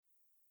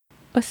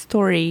a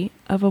story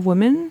of a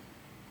woman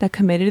that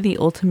committed the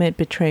ultimate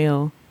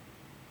betrayal.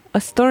 A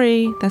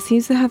story that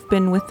seems to have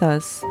been with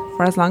us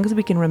for as long as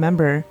we can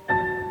remember.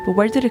 But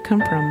where did it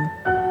come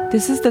from?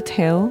 This is the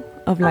tale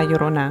of La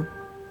Llorona.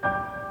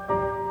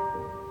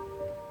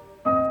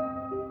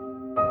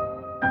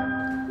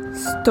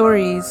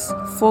 Stories,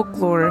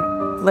 folklore,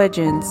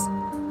 legends,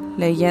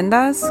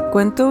 leyendas,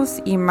 cuentos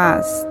y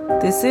más.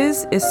 This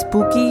is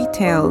Spooky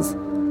Tales.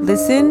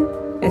 Listen,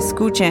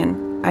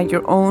 escuchen at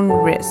your own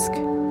risk.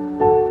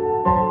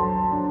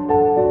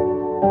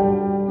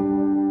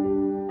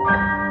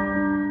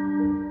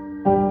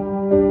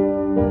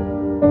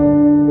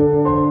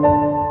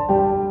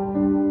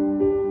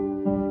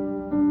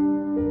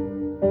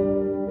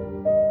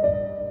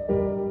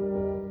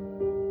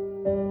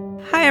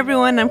 Hi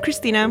everyone, I'm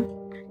Christina.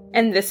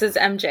 And this is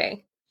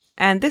MJ.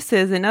 And this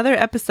is another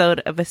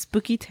episode of A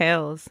Spooky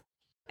Tales.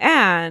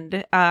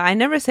 And I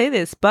never say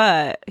this,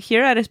 but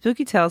here at A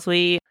Spooky Tales,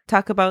 we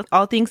talk about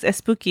all things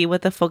spooky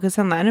with a focus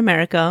on Latin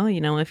America. You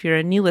know, if you're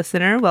a new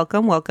listener,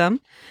 welcome, welcome.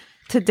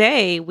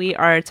 Today, we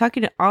are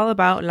talking all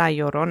about La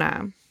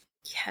Llorona.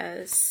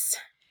 Yes.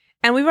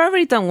 And we've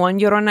already done one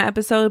Llorona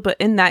episode, but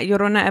in that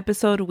Llorona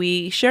episode,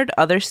 we shared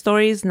other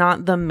stories,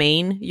 not the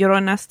main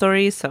Llorona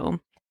story. So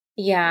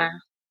yeah.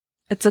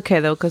 It's okay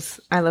though, because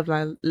I love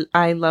La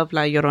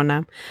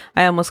Llorona.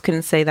 I almost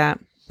couldn't say that.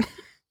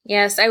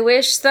 Yes, I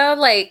wish though,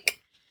 like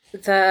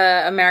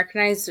the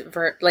Americanized,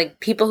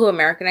 people who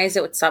Americanize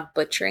it would stop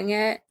butchering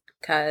it,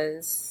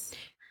 because.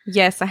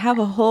 Yes, I have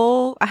a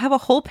whole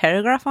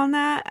paragraph on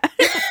that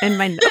in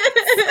my notes.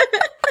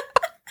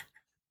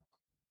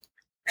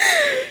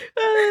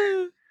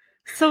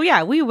 So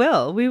yeah, we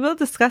will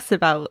discuss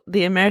about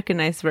the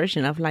Americanized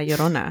version of La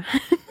Llorona.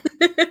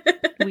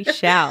 We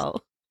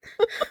shall.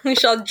 We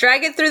shall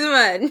drag it through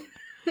the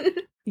mud.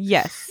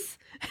 Yes.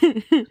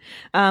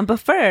 But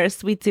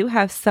first, we do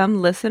have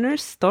some listener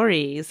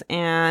stories.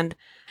 And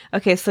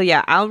okay, so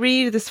yeah, I'll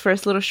read this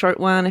first little short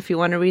one if you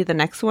want to read the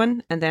next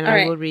one. And then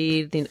I will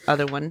read the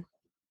other one.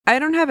 I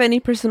don't have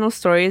any personal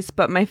stories,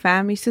 but my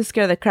fam used to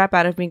scare the crap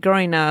out of me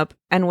growing up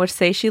and would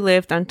say she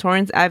lived on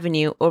Torrance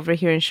Avenue over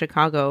here in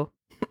Chicago.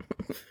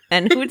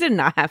 And who did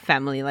not have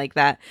family like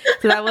that?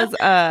 So that was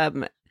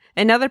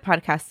another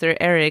podcaster,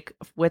 Eric,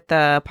 with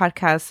the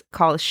podcast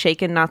called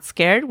Shaken Not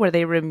Scared, where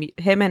they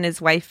him and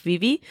his wife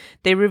Vivi,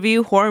 they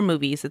review horror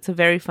movies. It's a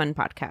very fun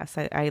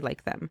podcast. I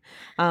like them.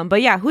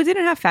 But yeah, who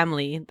didn't have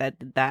family that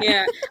did that?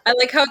 Yeah, I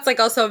like how it's like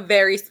also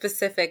very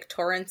specific,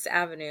 Torrance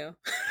Avenue.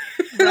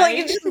 Right? Like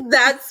it's just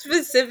that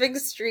specific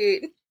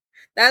street.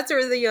 That's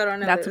where the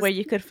Llorona That's lives. where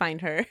you could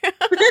find her.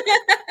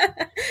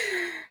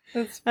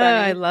 That's funny. Oh,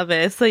 I love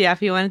it. So yeah,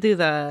 if you want to do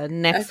the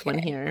next one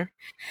here.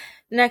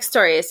 Next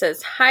story, it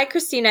says, Hi,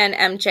 Christina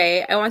and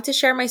MJ. I want to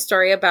share my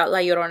story about La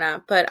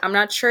Llorona, but I'm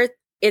not sure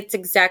it's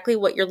exactly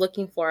what you're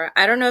looking for.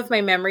 I don't know if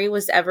my memory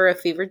was ever a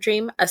fever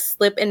dream, a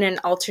slip in an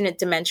alternate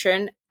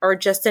dimension, or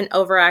just an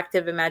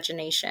overactive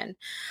imagination.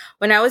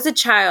 When I was a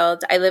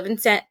child, I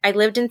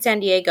lived in San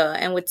Diego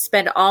and would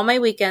spend all my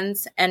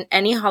weekends and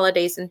any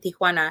holidays in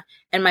Tijuana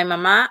and my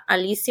mama,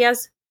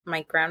 Alicia's,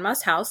 my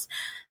grandma's house.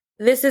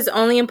 This is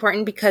only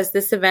important because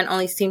this event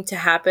only seemed to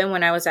happen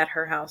when I was at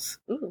her house.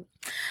 Ooh.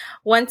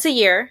 Once a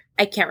year,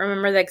 I can't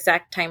remember the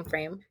exact time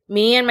frame,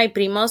 me and my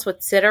primos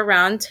would sit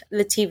around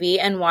the TV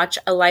and watch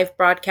a live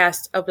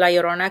broadcast of La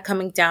Llorona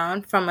coming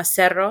down from a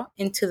cerro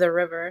into the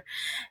river.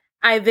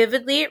 I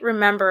vividly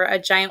remember a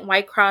giant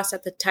white cross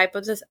at the top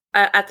of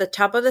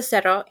the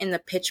cerro in the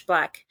pitch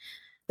black.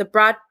 The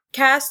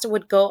broadcast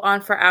would go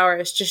on for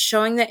hours, just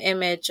showing the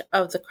image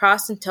of the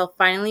cross until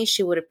finally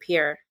she would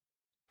appear.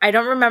 I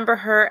don't remember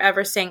her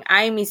ever saying,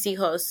 "Ay, mis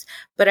hijos,"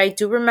 but I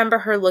do remember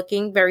her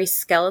looking very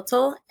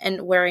skeletal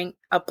and wearing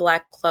a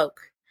black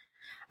cloak.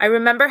 I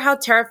remember how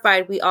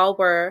terrified we all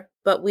were,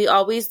 but we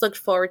always looked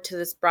forward to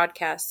this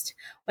broadcast.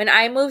 When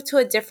I moved to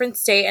a different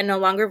state and no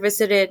longer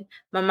visited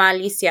Mama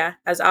Alicia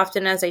as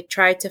often as I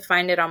tried to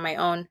find it on my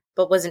own,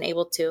 but wasn't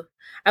able to,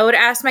 I would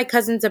ask my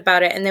cousins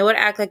about it and they would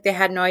act like they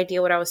had no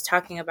idea what I was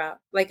talking about.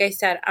 Like I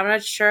said, I'm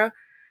not sure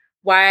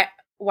why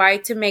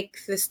to make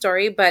this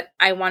story, but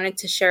I wanted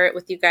to share it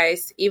with you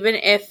guys. Even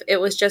if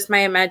it was just my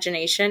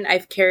imagination,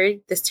 I've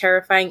carried this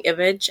terrifying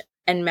image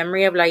and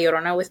memory of La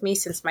Llorona with me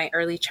since my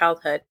early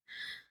childhood.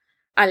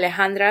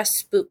 Alejandra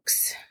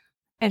Spooks.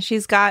 And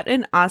she's got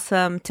an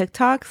awesome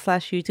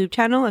TikTok/YouTube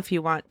channel if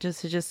you want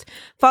just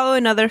follow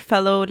another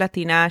fellow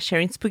Latina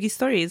sharing spooky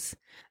stories.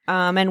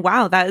 And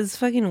wow, that is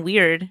fucking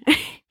weird.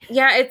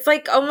 Yeah, it's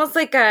like almost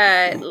like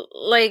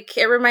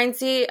it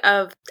reminds me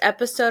of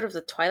episode of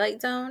The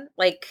Twilight Zone.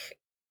 Like,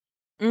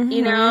 mm-hmm.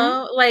 You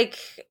know, like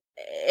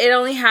it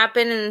only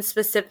happened in a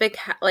specific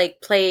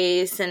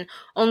place and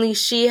only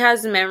she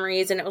has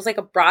memories, and it was like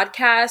a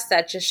broadcast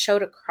that just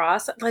showed a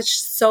cross. That's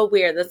just so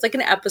weird. That's like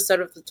an episode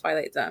of The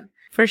Twilight Zone.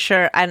 For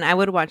sure. And I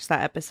would watch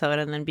that episode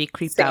and then be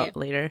creeped out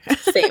later.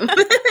 Same.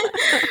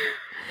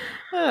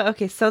 Oh,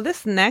 okay, so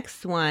this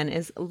next one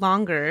is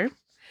longer.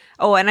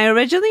 Oh, and I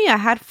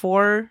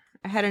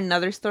had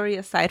another story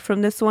aside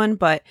from this one,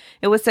 but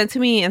it was sent to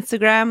me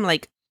Instagram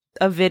like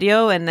a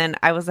video, and then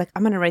I was like,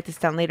 I'm gonna write this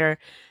down later,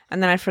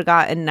 and then I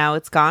forgot, and now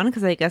it's gone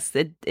because I guess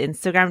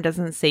Instagram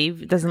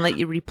doesn't let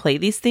you replay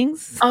these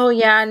things. Oh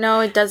yeah,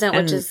 no, it doesn't.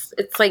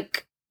 It's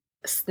like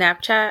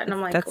Snapchat, and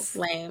I'm like, that's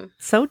lame.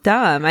 So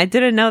dumb. I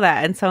didn't know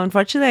that, and so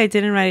unfortunately, I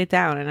didn't write it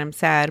down, and I'm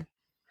sad.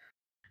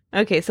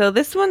 Okay, so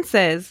this one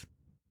says,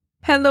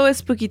 "Hello,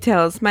 Spooky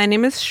Tales. My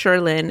name is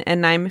Sherlyn,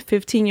 and I'm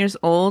 15 years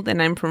old,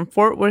 and I'm from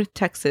Fort Worth,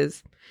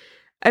 Texas.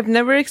 I've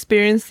never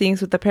experienced things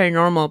with the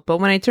paranormal, but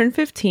when I turned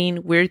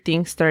 15, weird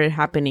things started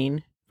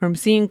happening. From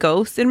seeing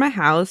ghosts in my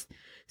house,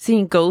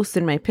 seeing ghosts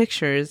in my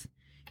pictures,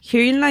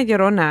 hearing La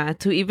Llorona,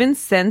 to even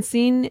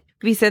sensing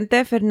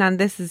Vicente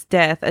Fernandez's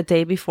death a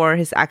day before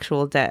his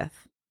actual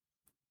death."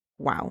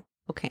 Wow.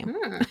 Okay.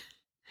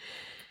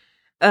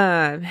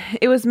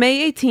 It was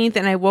May 18th,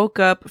 and I woke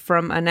up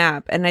from a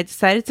nap, and I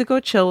decided to go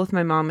chill with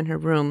my mom in her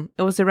room.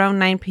 It was around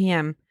 9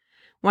 p.m.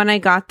 When I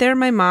got there,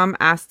 my mom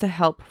asked to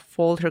help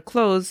fold her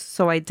clothes,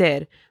 so I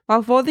did.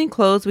 While folding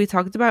clothes, we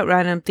talked about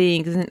random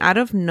things, and out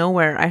of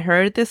nowhere, I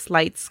heard this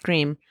light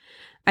scream.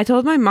 I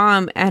told my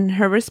mom, and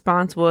her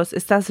response was,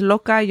 "Estás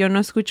loca, yo no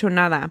escucho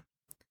nada."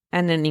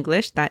 And in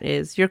English, that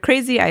is, "You're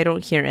crazy, I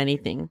don't hear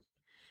anything."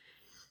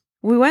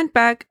 We went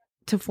back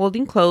to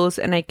folding clothes,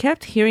 and I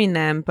kept hearing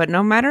them, but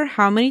no matter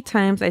how many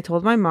times I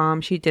told my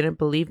mom, she didn't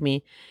believe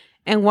me.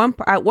 And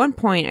at one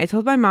point, I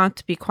told my mom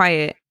to be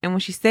quiet, and when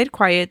she stayed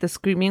quiet, the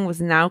screaming was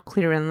now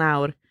clear and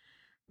loud.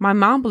 My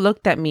mom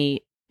looked at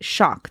me,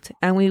 shocked,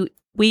 and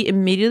we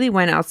immediately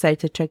went outside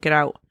to check it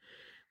out.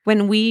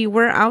 When we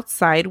were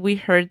outside, we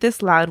heard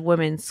this loud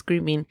woman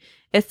screaming.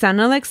 It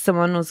sounded like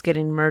someone was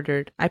getting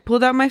murdered. I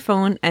pulled out my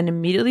phone and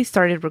immediately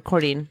started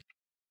recording.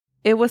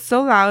 It was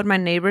so loud, my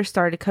neighbors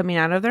started coming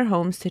out of their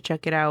homes to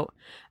check it out.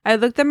 I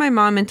looked at my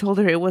mom and told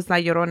her it was La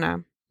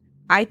Llorona.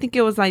 I think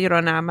it was La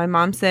Llorona. My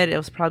mom said it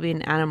was probably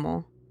an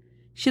animal.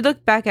 She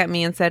looked back at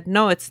me and said,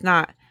 "No, it's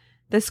not."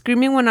 The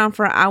screaming went on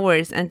for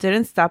hours and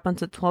didn't stop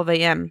until 12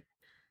 a.m.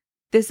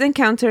 This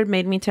encounter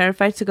made me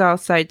terrified to go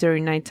outside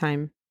during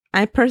nighttime.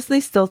 I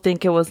personally still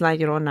think it was La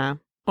Llorona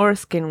or a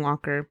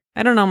skinwalker.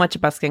 I don't know much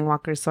about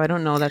skinwalkers, so I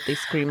don't know that they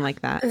scream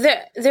like that.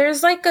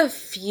 There's like a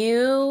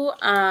few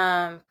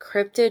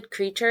cryptid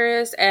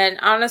creatures, and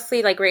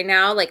honestly, like right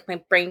now, like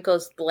my brain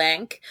goes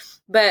blank.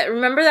 But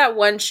remember that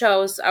one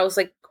show I was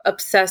like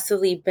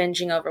obsessively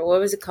binging over? What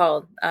was it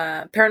called?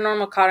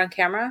 Paranormal Caught on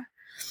Camera.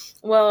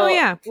 Well, oh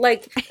yeah,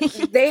 like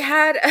they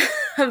had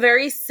a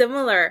very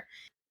similar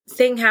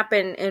thing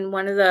happen in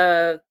one of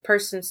the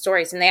person's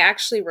stories, and they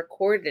actually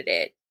recorded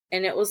it.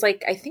 And it was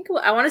like,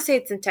 I want to say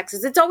it's in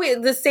Texas. It's always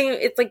the same.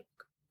 It's like,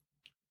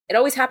 it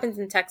always happens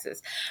in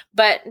Texas.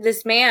 But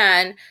this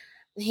man,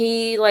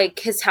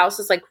 his house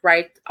is like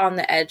right on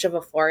the edge of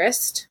a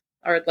forest,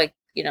 or like,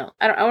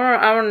 I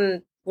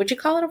don't, would you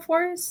call it a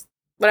forest?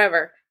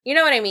 Whatever. You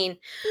know what I mean?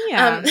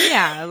 Yeah.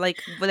 Yeah.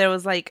 Like there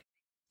was like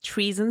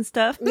trees and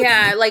stuff.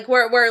 Yeah. Like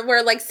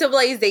where like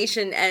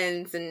civilization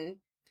ends and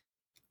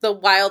the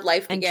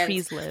wildlife begins. And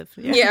trees live.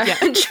 Yeah.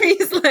 And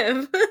trees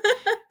live.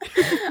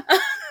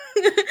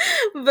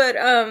 But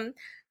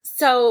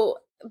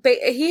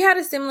he had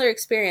a similar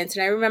experience,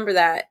 and I remember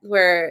that,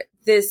 where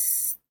him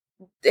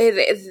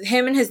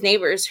and his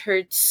neighbors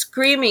heard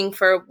screaming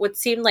for what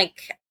seemed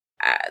like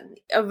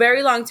a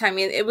very long time.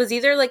 It was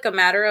either like a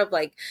matter of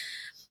like,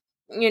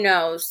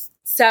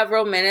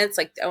 several minutes,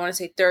 like I want to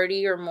say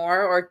 30 or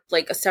more, or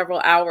like several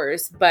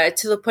hours, but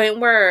to the point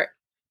where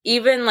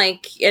even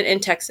like in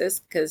Texas,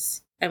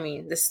 because I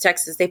mean, this is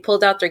Texas, they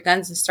pulled out their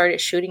guns and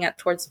started shooting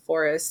towards the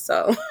forest.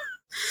 So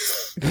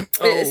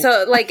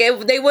so like it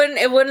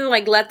wouldn't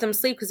like let them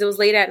sleep because it was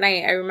late at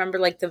night. I remember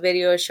like the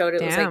video showed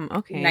it was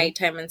like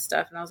nighttime and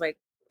stuff, and I was like,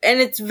 and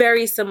it's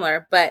very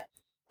similar, but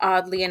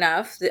oddly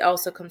enough, it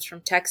also comes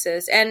from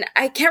Texas, and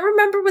I can't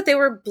remember what they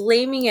were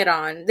blaming it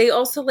on. They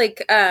also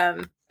like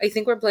I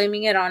think we're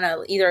blaming it on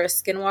either a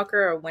skinwalker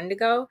or a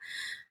Wendigo,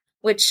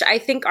 which I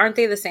think, aren't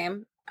they the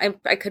same?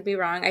 I could be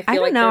wrong. I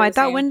don't know. I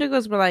thought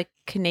Wendigos were like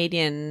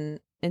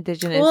Canadian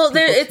indigenous. Well,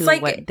 it's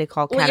like what they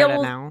call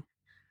Canada now.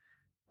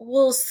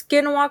 Well,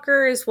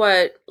 skinwalker is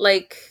what,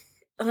 like,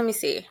 let me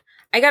see.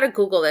 I gotta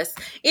Google this.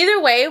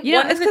 Either way,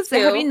 it's because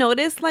have you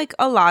noticed like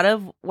a lot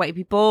of white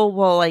people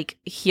will like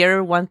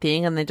hear one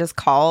thing and they just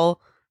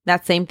call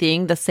that same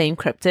thing the same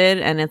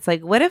cryptid, and it's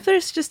like, what if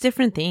there's just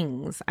different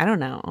things? I don't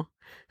know.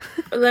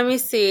 Let me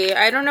see.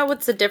 I don't know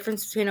what's the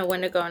difference between a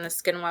Wendigo and a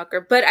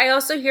skinwalker, but I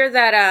also hear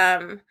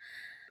that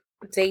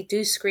they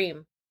do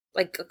scream.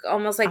 Like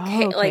almost like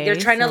like they're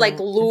trying to like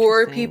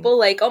lure people,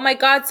 like, oh my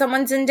god,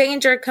 someone's in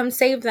danger, come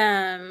save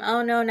them.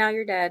 Oh no, now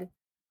you're dead.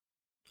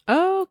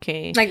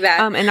 Okay. Like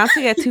that. And not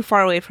to get too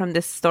far away from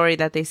this story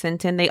that they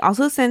sent in, they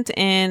also sent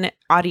in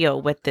audio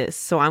with this.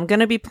 So I'm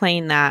going to be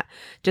playing that.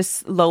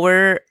 Just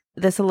lower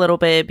this a little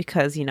bit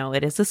because,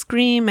 it is a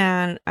scream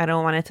and I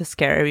don't want it to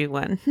scare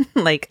everyone.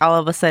 Like all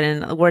of a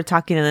sudden we're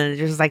talking and then it's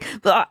just like,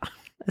 a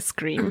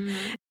scream.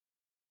 Mm-hmm.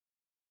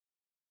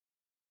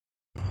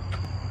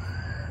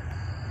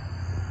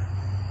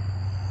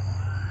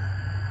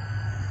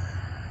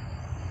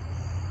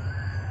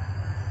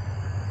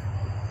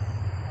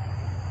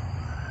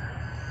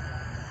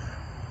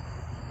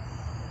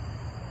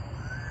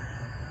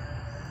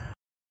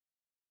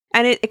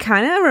 And it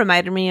kind of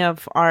reminded me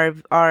of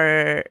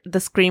the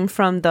scream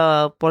from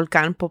the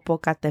Volcán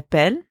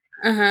Popocatépetl.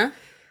 Uh-huh.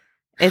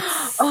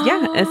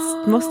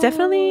 It's most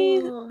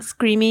definitely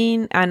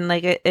screaming, and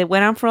like it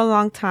went on for a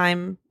long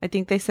time. I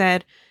think they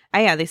said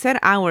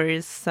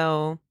hours.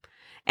 So,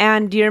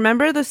 and do you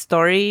remember the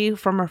story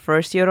from our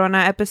first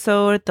Llorona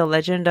episode, the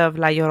legend of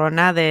La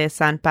Llorona de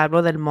San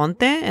Pablo del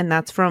Monte, and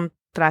that's from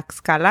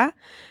Tlaxcala?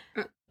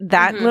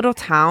 That little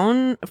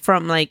town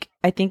from like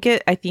I think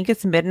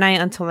it's midnight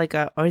until like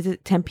or is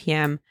it 10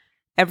 p.m.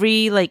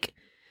 every like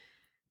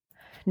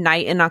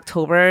night in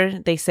October,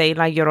 they say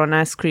La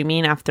Llorona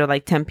screaming after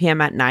like 10 p.m.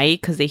 at night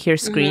because they hear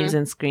screams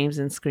and screams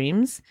and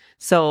screams.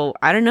 So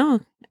I don't know.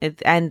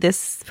 And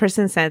this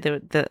person said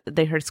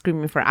they heard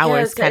screaming for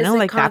hours, kind of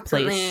like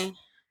constantly. That place.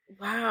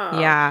 Wow.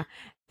 Yeah.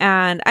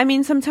 And I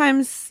mean,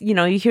 sometimes, you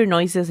know, you hear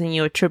noises and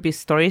you attribute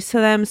stories to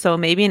them. So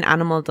maybe an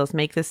animal does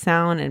make this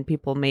sound and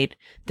people made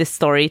this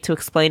story to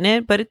explain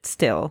it, but it's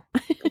still.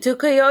 Do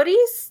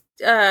coyotes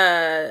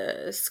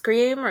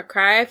scream or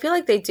cry? I feel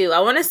like they do. I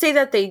want to say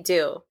that they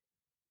do.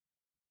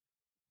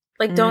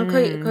 Like, don't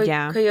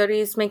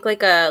coyotes make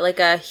like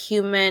a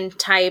human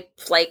type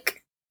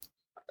like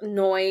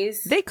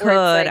noise? They could.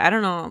 Like, I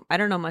don't know. I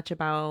don't know much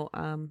about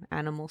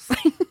animals.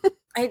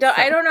 I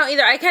don't know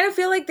either. I kind of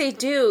feel like they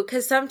do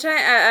because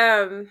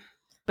sometimes.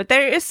 But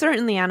there is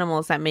certainly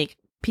animals that make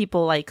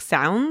people like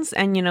sounds,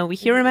 and you know we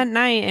hear them at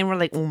night, and we're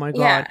like, oh my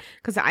god,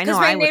 because I know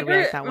I would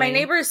react that way. My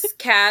neighbor's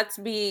cats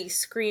be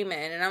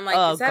screaming, and I'm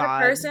like, is that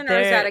a person or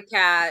is that a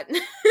cat?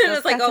 And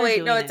it's like, oh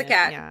wait, no, it's a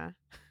cat. Yeah.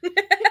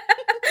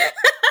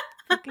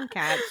 Fucking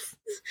cats.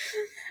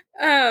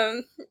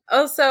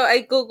 Also,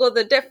 I googled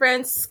the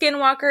difference.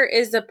 Skinwalker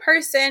is a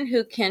person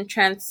who can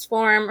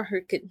transform or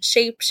who can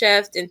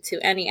shapeshift into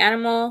any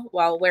animal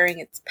while wearing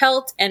its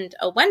pelt, and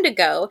a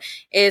Wendigo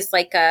is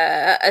like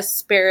a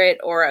spirit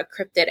or a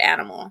cryptid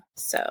animal.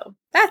 So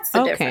that's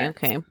the difference.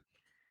 Okay.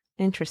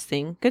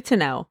 Interesting. Good to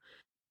know.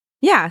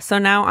 Yeah. So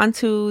now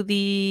onto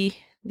the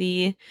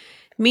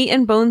meat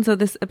and bones of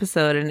this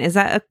episode. And is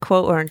that a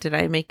quote or did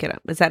I make it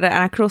up? Is that an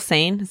actual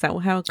saying? Is that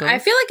how it goes? I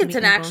feel like it's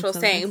an actual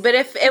saying, but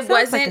if it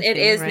wasn't, like it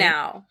is right?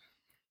 Now.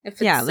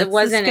 If it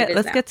wasn't,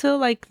 let's get to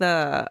like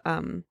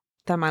the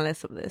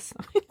tamales of this.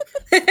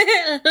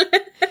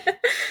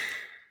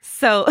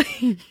 So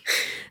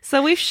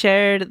we've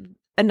shared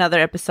another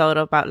episode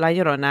about La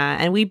Llorona,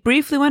 and we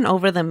briefly went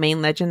over the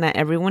main legend that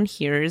everyone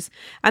hears,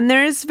 and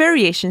there's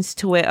variations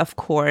to it, of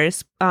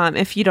course,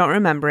 if you don't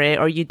remember it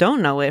or you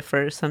don't know it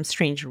for some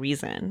strange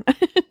reason.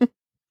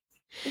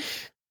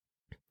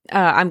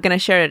 I'm gonna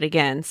share it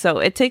again. So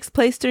it takes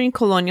place during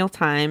colonial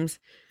times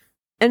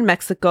in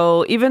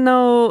Mexico, even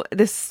though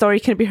this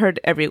story can be heard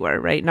everywhere,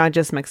 right? Not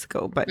just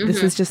Mexico, but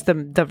this is just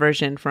the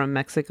version from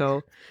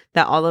Mexico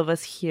that all of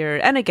us hear.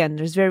 And again,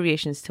 there's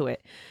variations to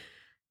it.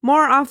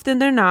 More often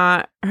than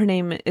not, her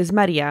name is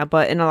Maria,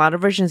 but in a lot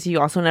of versions, you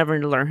also never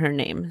learn her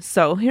name.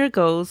 So here it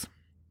goes.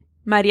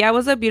 Maria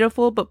was a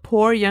beautiful but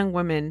poor young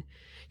woman.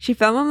 She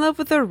fell in love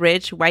with a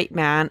rich white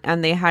man,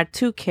 and they had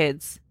 2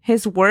 kids.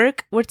 His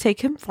work would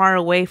take him far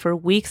away for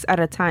weeks at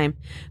a time,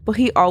 but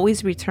he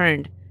always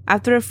returned.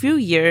 After a few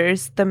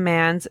years, the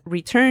man's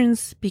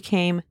returns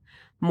became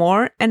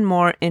more and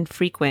more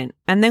infrequent,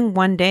 and then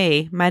one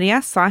day,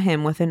 Maria saw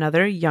him with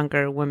another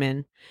younger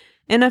woman.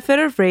 In a fit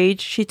of rage,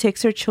 she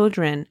takes her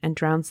children and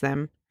drowns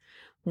them.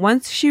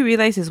 Once she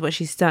realizes what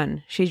she's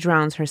done, she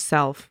drowns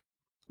herself.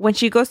 When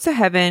she goes to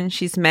heaven,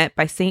 she's met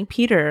by Saint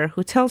Peter,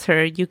 who tells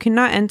her you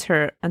cannot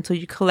enter until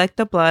you collect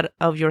the blood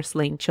of your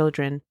slain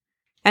children.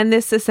 And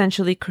this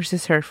essentially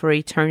curses her for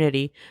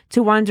eternity,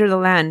 to wander the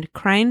land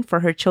crying for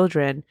her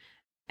children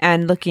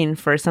and looking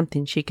for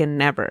something she can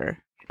never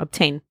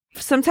obtain.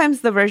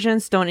 Sometimes the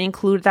versions don't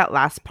include that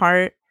last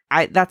part.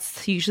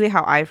 That's usually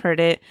how I've heard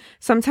it.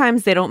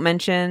 Sometimes they don't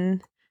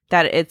mention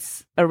that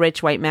it's a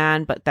rich white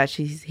man, but that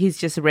he's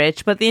just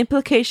rich. But the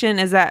implication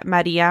is that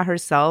Maria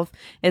herself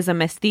is a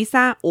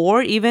mestiza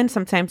or even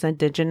sometimes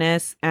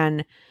indigenous,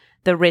 and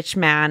the rich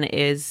man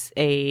is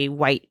a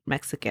white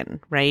Mexican,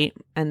 right?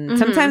 And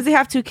sometimes they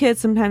have 2 kids,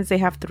 sometimes they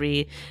have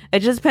 3. It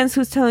just depends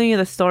who's telling you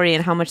the story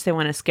and how much they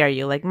want to scare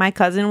you. Like my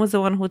cousin was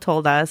the one who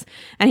told us,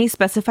 and he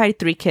specified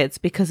 3 kids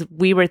because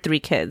we were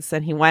 3 kids,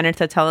 and he wanted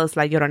to tell us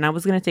like Llorona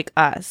was going to take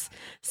us.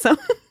 So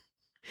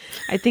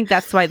I think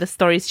that's why the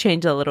stories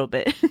change a little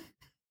bit.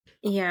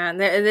 Yeah,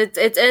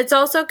 it's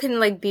also can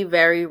like be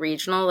very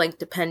regional, like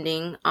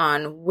depending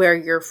on where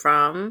you're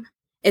from.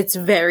 It's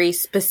very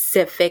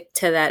specific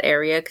to that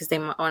area because they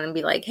might want to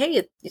be like,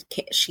 hey,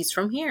 she's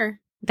from here.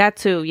 That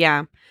too,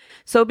 yeah.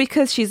 So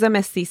because she's a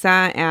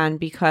mestiza and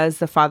because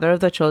the father of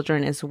the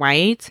children is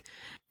white,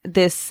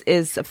 this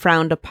is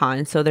frowned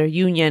upon. So their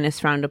union is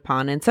frowned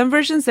upon. In some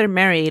versions, they're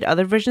married.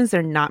 Other versions,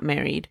 they're not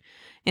married.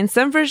 In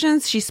some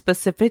versions, she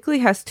specifically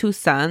has 2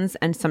 sons,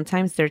 and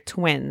sometimes they're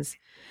twins.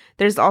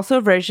 There's also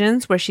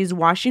versions where she's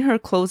washing her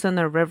clothes in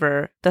the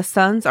river. The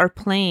sons are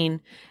playing,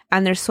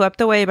 and they're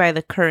swept away by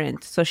the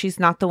current, so she's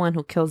not the one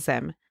who kills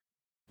them.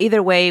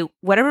 Either way,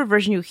 whatever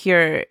version you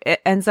hear,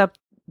 it ends up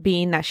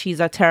being that she's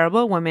a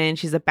terrible woman,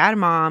 she's a bad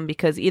mom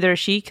because either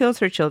she kills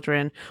her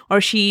children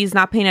or she's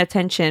not paying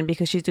attention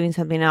because she's doing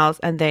something else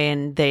and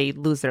then they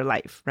lose their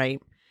life,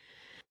 right?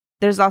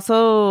 There's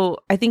also,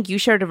 I think you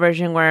shared a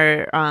version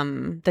where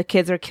the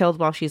kids are killed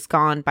while she's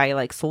gone by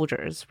like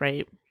soldiers,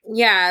 right?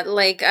 Yeah,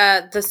 like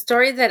the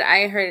story that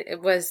I heard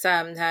was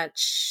that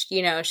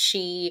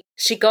she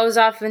goes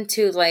off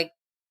into like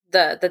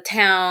the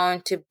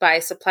town to buy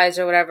supplies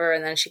or whatever,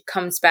 and then she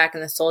comes back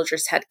and the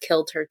soldiers had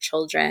killed her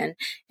children,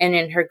 and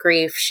in her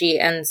grief she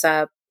ends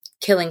up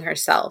killing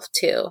herself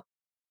too.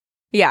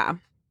 Yeah,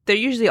 they're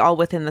usually all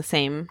within the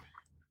same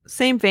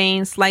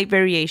vein, slight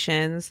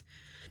variations.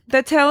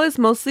 The tale is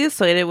mostly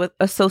associated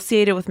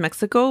with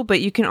Mexico,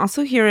 but you can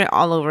also hear it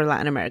all over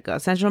Latin America,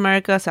 Central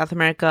America, South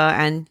America,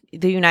 and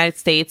the United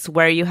States,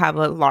 where you have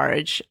a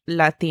large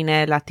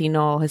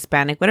Latino,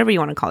 Hispanic, whatever you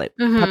want to call it,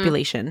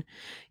 population.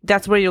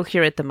 That's where you'll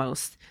hear it the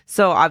most.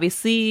 So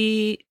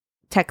obviously,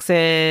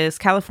 Texas,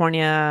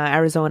 California,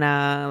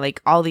 Arizona,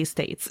 like all these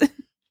states.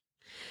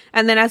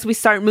 And then as we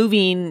start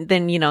moving,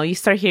 then, you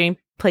start hearing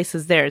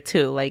places there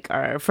too, like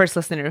our first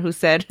listener who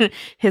said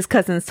his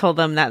cousins told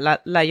them that La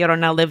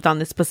Llorona lived on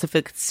this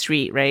specific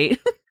street, right?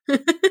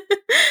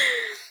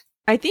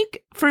 I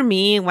think for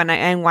me, why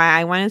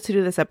I wanted to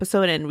do this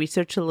episode and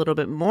research a little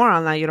bit more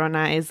on La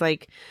Llorona is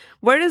like,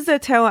 where does the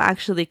tale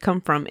actually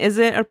come from? Is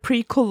it a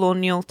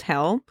pre-colonial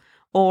tale,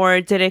 or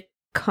did it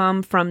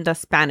come from the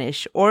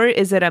Spanish, or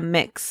is it a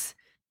mix?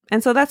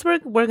 And so that's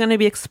what we're going to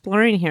be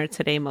exploring here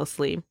today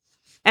mostly,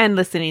 and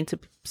listening to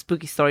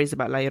spooky stories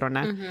about La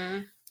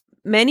Llorona.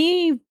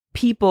 Many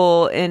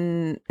people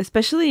in,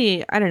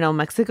 especially, I don't know,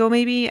 Mexico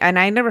maybe, and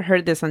I never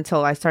heard this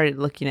until I started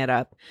looking it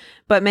up,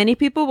 but many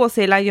people will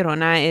say La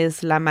Llorona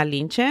is La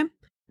Malinche.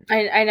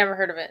 I never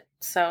heard of it,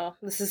 so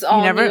this is all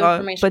new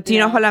information. But do you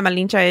know who La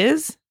Malinche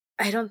is?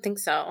 I don't think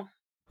so.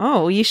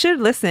 Oh, you should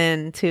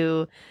listen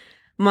to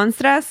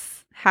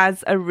Monstras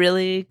has a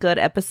really good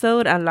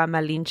episode on La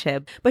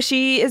Malinche. But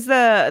she is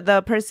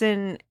the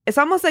person, it's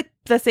almost like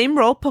the same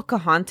role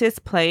Pocahontas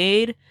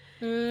played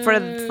for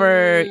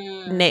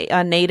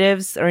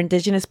natives or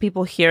indigenous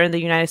people here in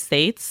the United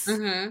States.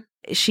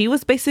 She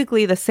was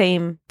basically the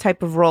same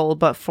type of role,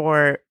 but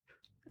for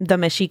the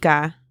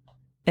Mexica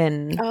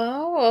and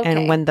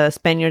when the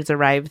Spaniards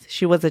arrived,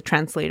 she was a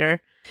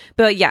translator.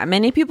 But yeah,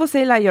 many people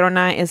say La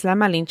Llorona is La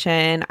Malinche,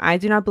 and I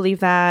do not believe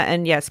that.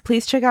 And yes,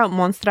 please check out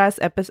Monstras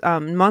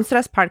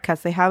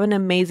podcast. They have an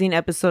amazing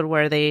episode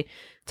where they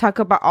talk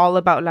all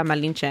about La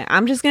Malinche.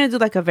 I'm just going to do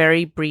like a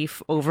very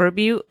brief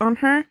overview on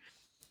her.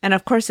 And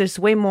of course, there's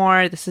way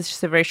more. This is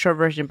just a very short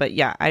version. But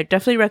yeah, I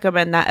definitely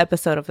recommend that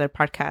episode of their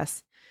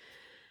podcast.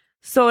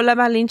 So La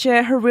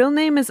Malinche, her real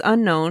name is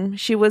unknown.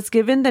 She was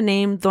given the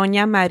name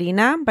Doña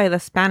Marina by the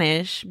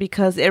Spanish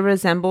because it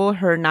resembled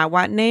her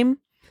Nahuatl name,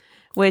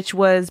 which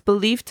was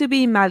believed to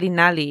be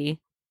Malinali,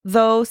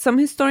 though some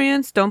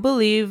historians don't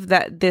believe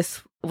that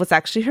this was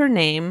actually her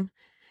name,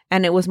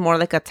 and it was more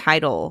like a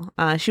title.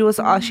 She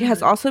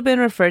has also been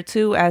referred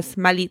to as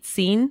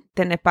Malitzin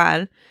de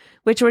Nepal,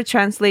 which would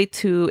translate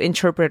to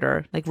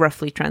interpreter, like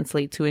roughly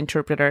translate to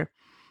interpreter.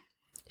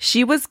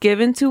 She was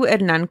given to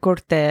Hernan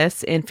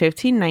Cortés in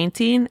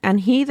 1519, and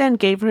he then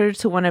gave her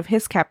to one of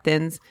his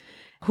captains,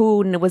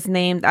 who was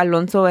named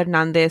Alonso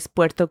Hernández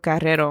Puerto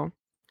Carrero.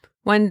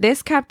 When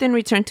this captain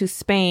returned to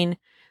Spain,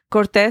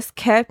 Cortés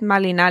kept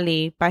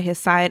Malinali by his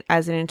side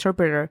as an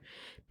interpreter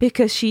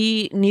because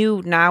she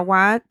knew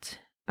Nahuatl.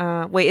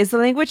 Is the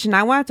language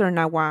Nahuatl or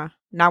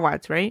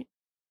Nahuatl, right?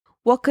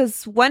 Well,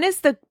 because one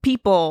is the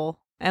people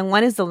and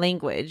one is the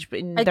language. But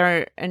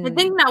I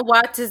think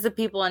Nahuatl is the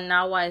people and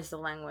Nahuatl is the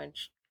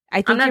language.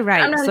 I think you're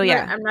right.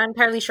 I'm not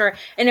entirely sure.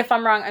 And if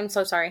I'm wrong, I'm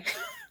so sorry.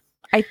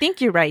 I think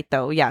you're right,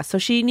 though. Yeah. So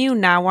she knew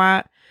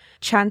Nahuatl,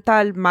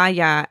 Chantal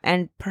Maya,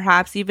 and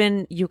perhaps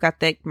even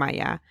Yucatec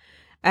Maya.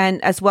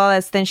 And as well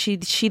as then she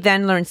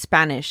then learned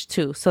Spanish,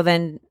 too. So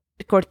then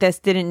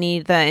Cortés didn't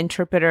need the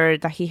interpreter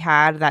that he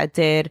had that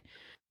did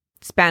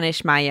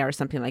Spanish Maya or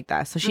something like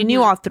that. So she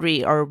knew all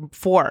three or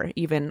four,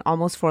 even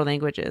almost four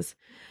languages.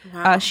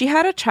 Wow. She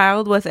had a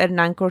child with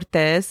Hernan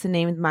Cortés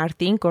named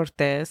Martín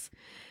Cortés.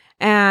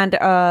 And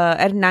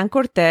Hernan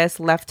Cortés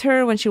left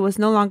her when she was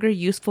no longer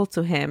useful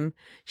to him.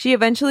 She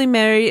eventually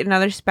married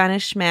another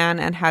Spanish man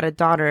and had a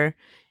daughter.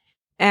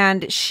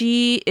 And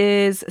she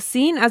is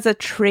seen as a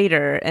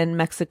traitor in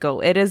Mexico.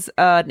 It is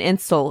an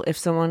insult if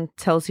someone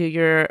tells you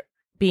you're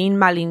being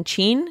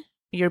Malinchin,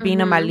 you're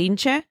being a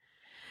Malinche.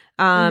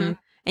 And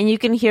you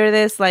can hear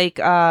this like,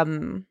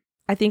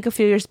 I think a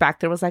few years back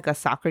there was like a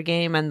soccer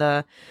game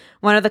and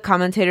one of the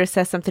commentators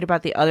says something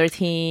about the other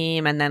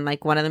team, and then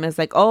like one of them is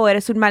like, oh,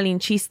 eres un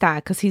malinchista,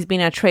 because he's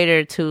being a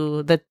traitor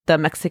to the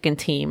Mexican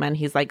team, and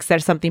he's like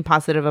said something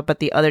positive about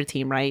the other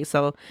team, right?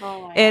 So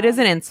it is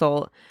an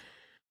insult.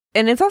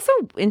 And it's also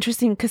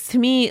interesting because to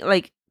me,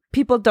 like,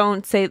 people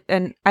don't say,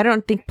 and I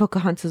don't think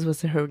Pocahontas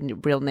was her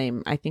real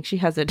name. I think she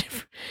has a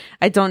different,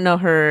 I don't know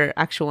her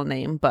actual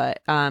name,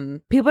 but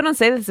people don't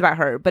say this about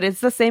her, but it's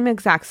the same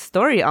exact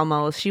story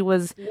almost. She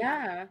was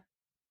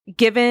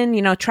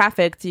given,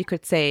 trafficked, you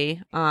could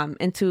say,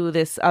 into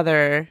this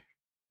other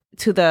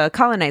to the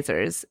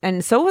colonizers,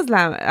 and so was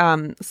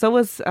Malinali.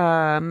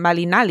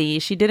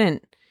 She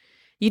didn't.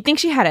 You think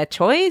she had a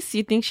choice?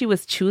 You think she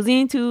was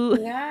choosing to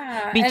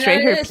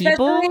betray her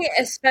people?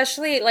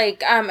 Especially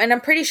like and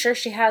I'm pretty sure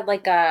she had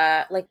like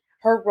a like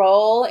her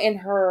role in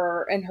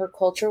her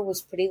culture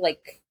was pretty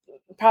like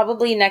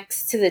probably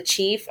next to the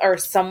chief or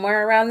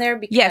somewhere around there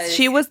because yes,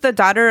 she was the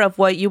daughter of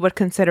what you would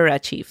consider a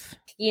chief.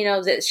 You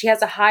know that she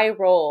has a high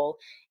role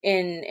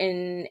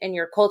in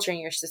your culture, in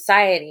your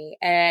society,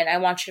 and I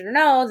want you to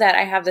know that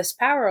I have this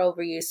power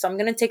over you, so I'm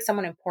going to take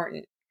someone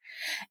important.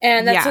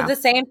 And that's the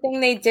same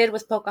thing they did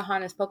with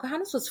Pocahontas.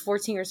 Pocahontas was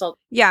 14 years old.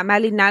 Yeah,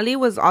 Malinali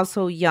was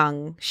also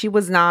young. She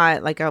was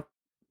not like an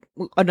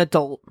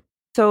adult.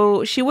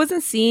 So she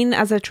wasn't seen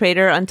as a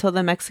traitor until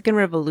the Mexican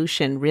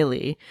Revolution,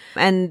 really.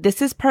 And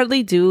this is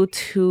partly due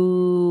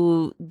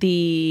to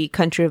the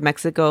country of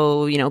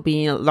Mexico, you know,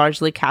 being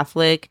largely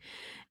Catholic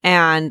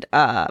and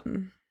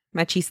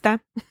machista.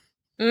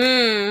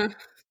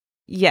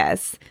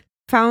 Yes.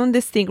 Found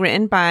this thing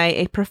written by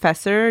a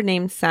professor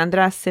named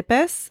Sandra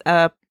Cipes.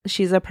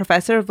 She's a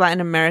professor of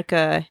Latin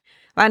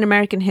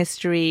American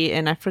history,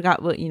 and I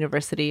forgot what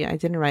university. I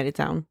didn't write it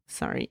down.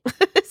 Sorry.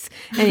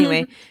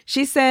 Anyway,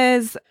 she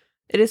says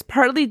it is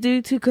partly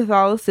due to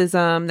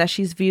Catholicism that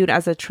she's viewed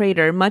as a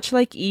traitor, much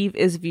like Eve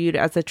is viewed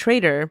as a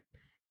traitor.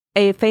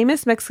 A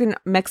famous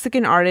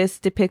Mexican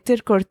artist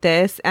depicted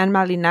Cortés and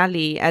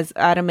Malinali as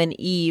Adam and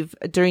Eve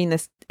during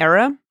this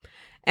era.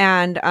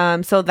 And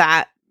so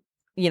that,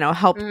 you know,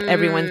 helped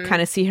everyone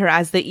kind of see her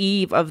as the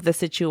Eve of the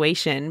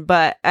situation.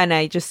 But, and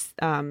I just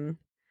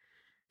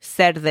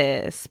said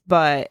this,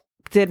 but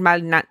did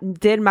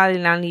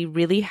Malinali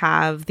really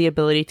have the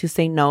ability to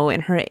say no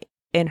in her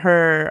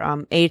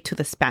aid to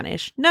the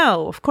Spanish?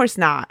 No, of course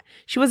not.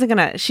 She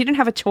didn't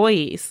have a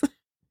choice.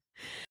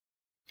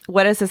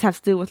 What does this have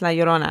to do with La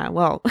Llorona?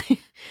 Well,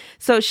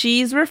 so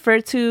she's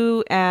referred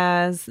to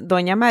as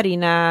Doña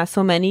Marina.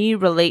 So many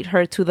relate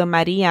her to the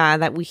Maria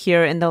that we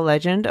hear in the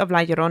legend of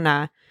La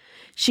Llorona.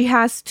 She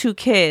has 2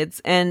 kids,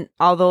 and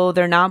although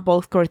they're not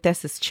both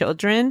Cortés's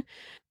children,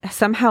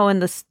 somehow in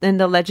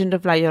the legend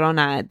of La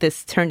Llorona,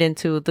 this turned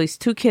into these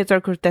 2 kids are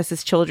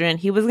Cortés's children.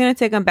 He was going to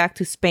take them back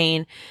to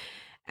Spain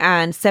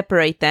and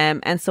separate them.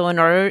 And so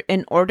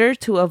in order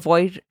to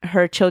avoid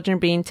her children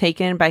being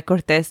taken by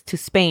Cortés to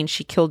Spain,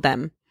 she killed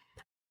them.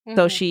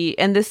 So she,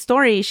 in this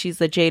story, she's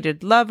a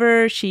jaded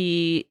lover.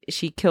 She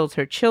kills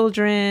her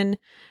children,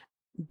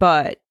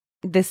 but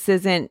this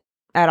isn't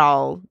at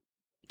all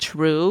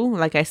true.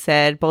 Like I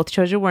said, both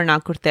children were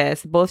not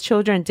Cortés. Both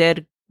children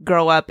did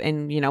grow up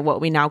in, you know, what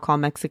we now call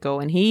Mexico,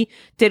 and he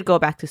did go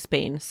back to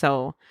Spain.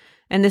 So,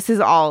 and this is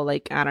all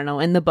like, I don't know,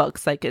 in the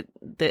books, like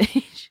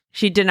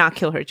she did not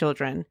kill her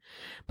children,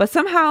 but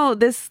somehow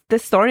this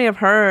story of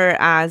her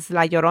as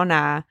La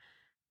Llorona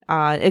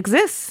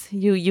exists.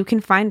 You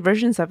can find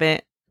versions of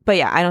it. But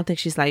yeah, I don't think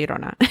she's La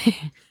Llorona.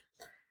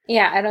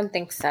 Yeah, I don't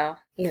think so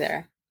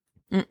either.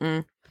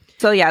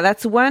 So yeah,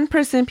 that's one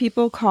person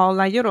people call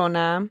La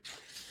Llorona.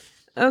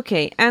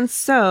 Okay, and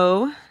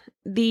so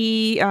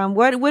the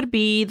what would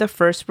be the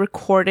first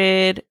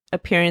recorded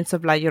appearance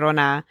of La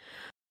Llorona?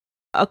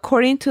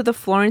 According to the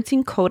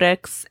Florentine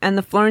Codex, and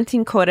the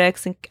Florentine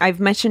Codex, and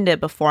I've mentioned it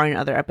before in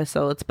other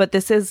episodes, but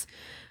this is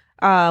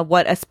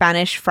what a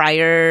Spanish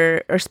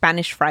friar or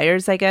Spanish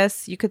friars, I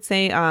guess you could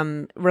say,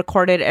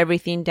 recorded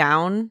everything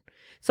down.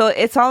 So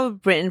it's all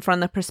written from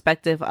the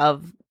perspective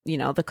of, you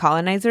know, the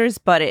colonizers,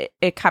 but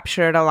it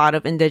captured a lot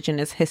of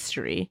indigenous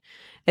history.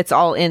 It's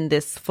all in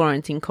this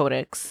Florentine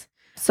Codex.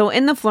 So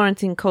in the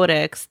Florentine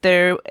Codex,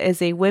 there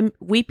is a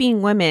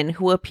weeping woman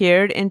who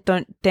appeared in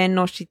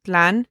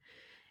Tenochtitlan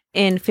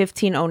in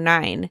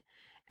 1509.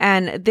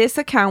 And this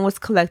account was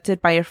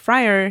collected by a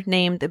friar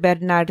named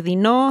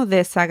Bernardino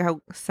de I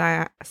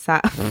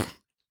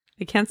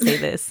can't say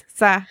this.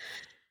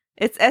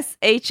 It's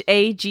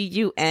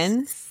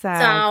Shagun.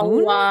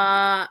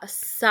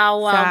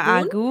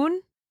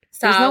 Sahagún.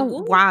 There's no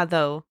wa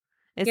though.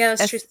 It's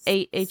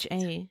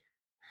Sahha.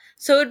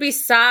 So it would be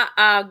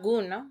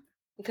Sahagún, no?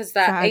 Because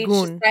that H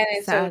is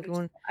silent,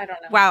 so I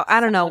don't know. Wow, I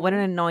don't know. What an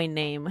annoying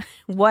name.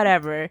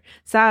 Whatever.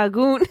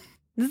 Sahagún.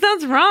 This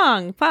sounds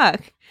wrong.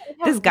 Fuck.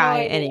 This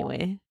guy,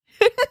 anyway.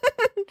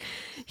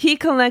 He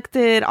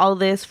collected all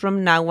this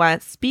from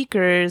Nahuatl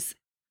speakers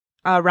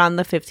around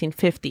the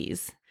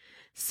 1550s.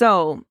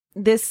 So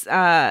this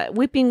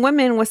weeping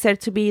woman was said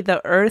to be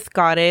the earth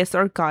goddess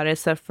or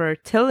goddess of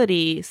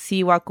fertility,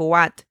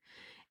 Cihuacoatl.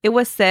 It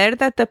was said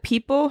that the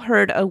people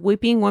heard a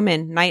weeping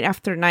woman night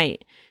after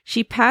night.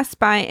 She passed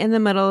by in the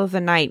middle of the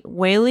night,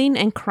 wailing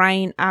and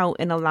crying out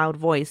in a loud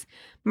voice,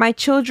 "My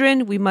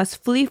children, we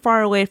must flee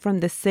far away from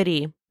this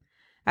city."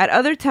 At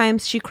other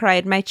times, she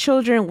cried, "My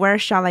children, where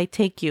shall I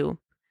take you?"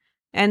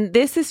 And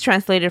this is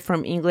translated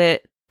from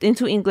English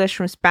into English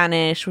from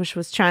Spanish, which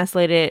was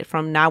translated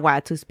from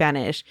Nahuatl to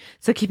Spanish.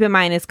 So keep in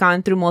mind, it's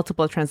gone through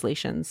multiple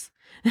translations.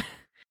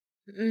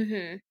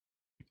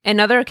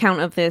 Another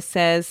account of this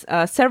says,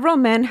 several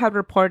men had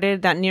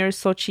reported that near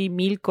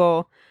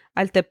Xochimilco,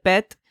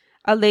 Altepet,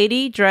 a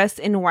lady dressed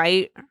in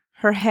white,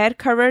 Her head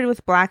covered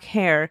with black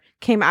hair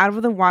came out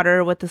of the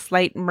water with a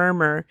slight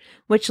murmur,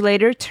 which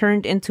later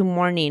turned into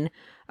mourning.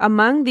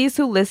 Among these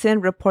who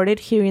listened reported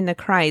hearing the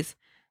cries,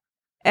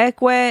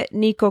 Ekwe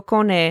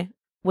Nikokone,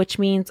 which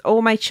means, "Oh,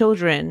 my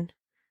children."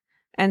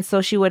 And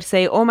so she would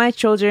say, "Oh, my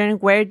children,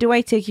 where do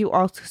I take you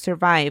all to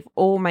survive?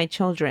 Oh, my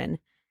children."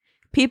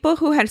 People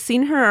who had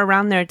seen her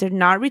around there did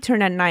not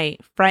return at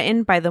night,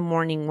 frightened by the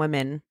mourning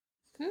women.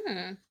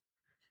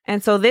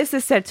 And so this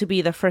is said to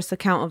be the first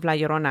account of La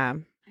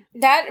Llorona.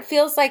 That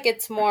feels like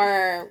it's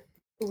more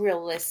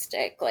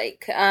realistic,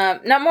 like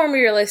not more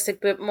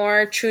realistic, but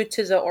more true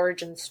to the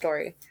origin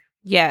story.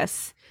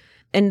 Yes.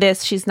 In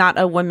this, she's not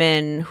a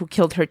woman who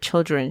killed her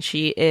children.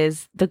 She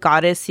is the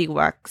goddess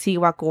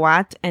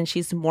Cihuacoatl, and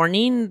she's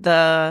mourning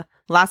the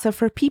loss of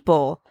her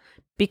people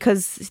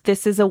because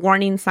this is a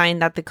warning sign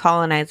that the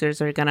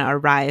colonizers are going to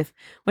arrive,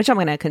 which I'm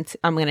going to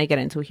get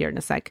into here in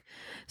a sec.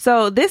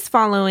 So this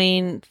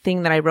following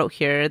thing that I wrote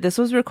here, this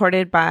was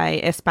recorded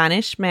by a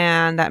Spanish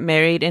man that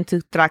married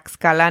into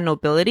Tlaxcala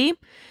nobility.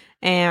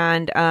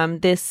 And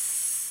the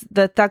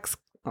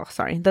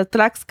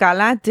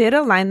Tlaxcala did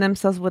align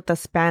themselves with the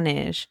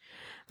Spanish.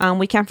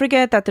 We can't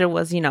forget that there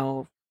was,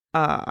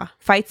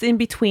 fights in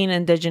between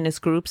indigenous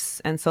groups.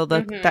 And so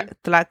the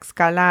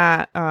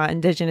Tlaxcala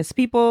indigenous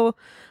people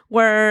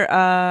were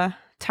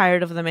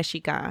tired of the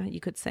Mexica, you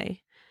could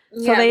say.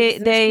 Yeah, so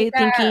they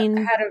thinking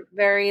had a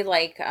very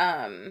they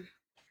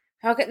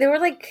were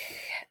like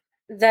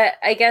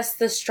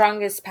the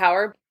strongest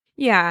power.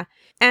 Yeah.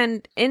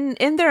 And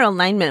in their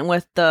alignment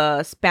with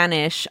the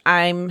Spanish,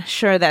 I'm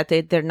sure that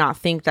they did not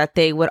think that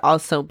they would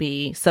also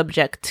be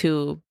subject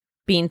to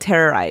being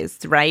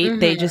terrorized, right?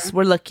 They just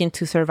were looking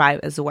to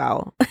survive as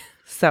well.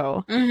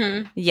 So,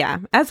 yeah,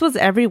 as was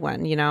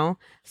everyone,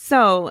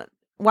 So,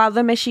 while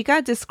the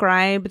Mexica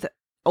described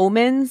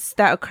omens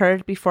that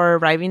occurred before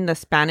arriving the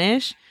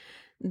Spanish,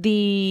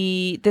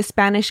 the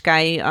Spanish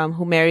guy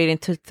who married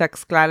into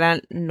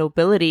Tlaxcala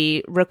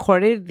nobility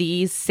recorded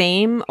these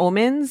same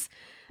omens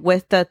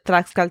with the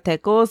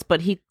Tlaxcaltecos,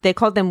 but they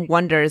called them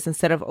wonders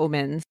instead of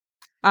omens.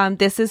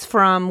 This is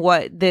from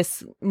what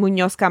this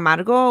Muñoz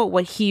Camargo,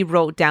 what he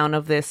wrote down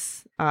of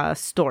this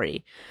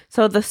story.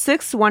 So the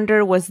sixth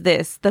wonder was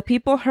this: the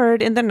people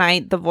heard in the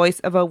night the voice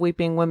of a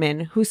weeping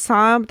woman who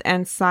sobbed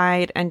and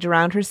sighed and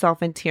drowned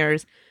herself in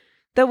tears.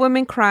 The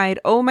woman cried,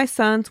 "Oh, my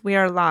sons, we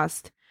are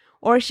lost."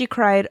 Or she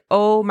cried,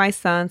 "Oh, my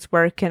sons,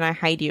 where can I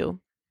hide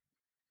you?"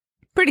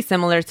 Pretty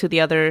similar to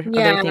the other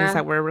things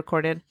that were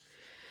recorded.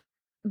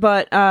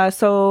 But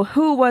so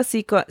who was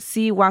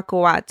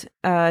Cihuacoatl?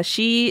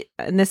 She,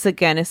 and this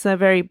again is a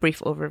very brief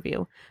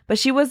overview, but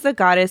she was the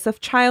goddess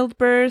of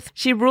childbirth.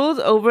 She ruled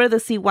over the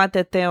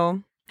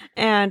Cihuateteo,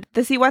 and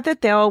the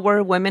Cihuateteo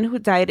were women who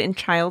died in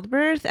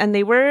childbirth, and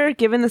they were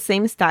given the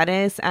same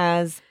status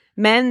as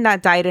men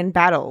that died in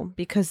battle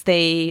because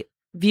they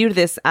viewed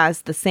this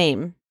as the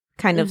same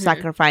kind of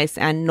sacrifice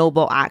and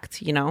noble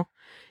act.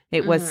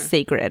 It was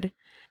sacred.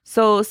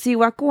 So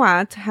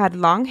Cihuacoatl had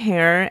long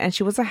hair, and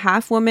she was a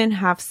half woman,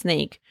 half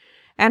snake.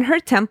 And her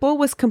temple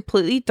was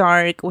completely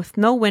dark with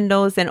no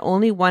windows and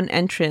only one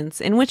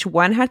entrance in which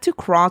one had to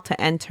crawl to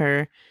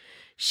enter.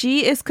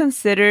 She is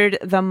considered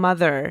the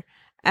mother,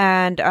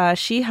 and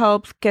she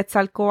helped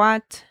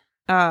Quetzalcoatl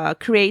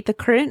create the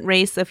current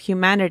race of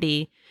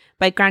humanity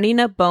by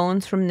grinding up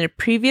bones from their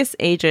previous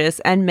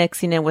ages and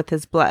mixing it with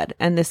his blood.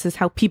 And this is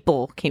how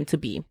people came to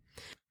be.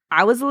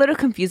 I was a little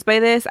confused by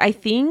this. I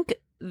think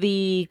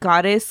the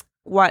goddess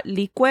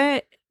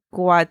Coatlicue,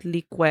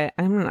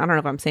 I don't know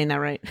if I'm saying that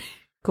right.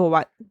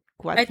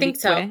 I think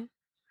so.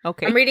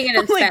 Okay. I'm reading it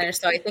in Spanish,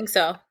 so I think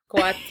so.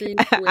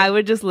 I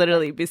would just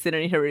literally be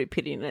sitting here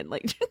repeating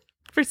it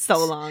for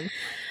so long.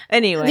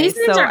 Anyway, these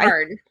names are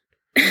hard.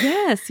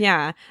 Yes,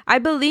 yeah. I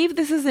believe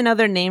this is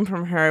another name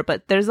from her,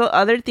 but there's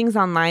other things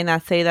online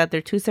that say that they're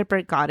two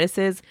separate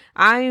goddesses.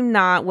 I'm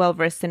not well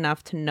versed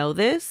enough to know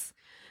this,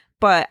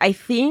 but I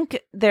think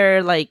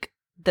they're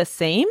the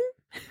same.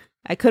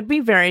 I could be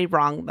very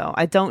wrong, though.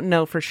 I don't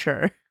know for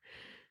sure.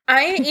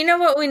 You know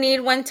what we need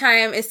one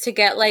time is to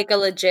get a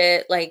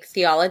legit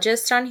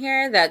theologist on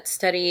here that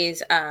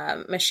studies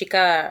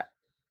Mexica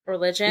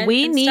religion.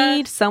 We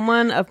need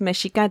someone of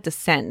Mexica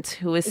descent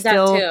who is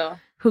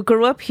who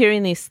grew up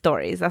hearing these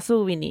stories. That's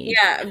what we need.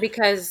 Yeah,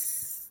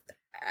 because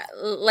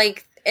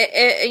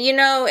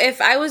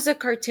if I was a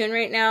cartoon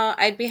right now,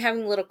 I'd be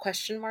having little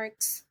question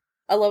marks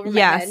all over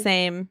my head. Yeah,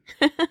 same.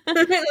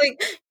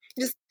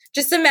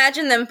 Just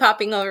imagine them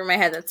popping over my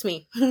head. That's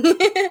me.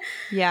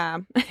 Yeah.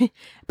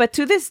 But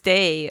to this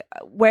day,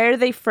 where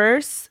they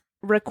first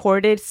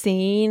recorded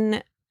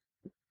seeing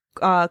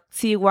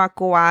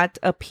Cihuacoatl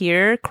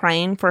appear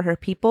crying for her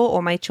people,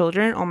 "Oh, my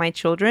children, oh, my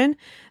children,"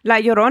 La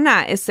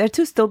Llorona is said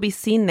to still be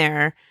seen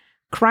there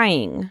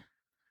crying.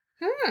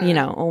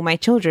 "Oh, my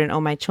children,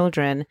 oh, my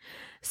children."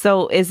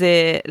 So is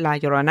it La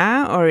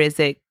Llorona or is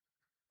it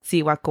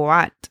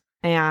Cihuacoatl?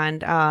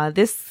 And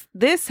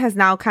this has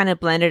now kind of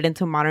blended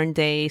into modern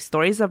day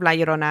stories of La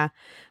Llorona.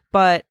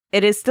 but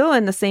it is still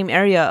in the same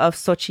area of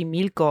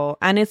Xochimilco.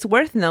 And it's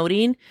worth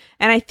noting.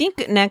 And I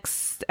think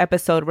next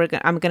episode,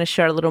 I'm going to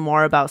share a little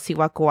more about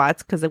Cihuacoatl,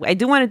 because I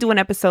do want to do an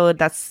episode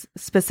that's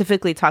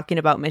specifically talking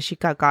about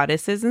Mexica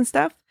goddesses and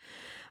stuff.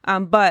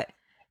 But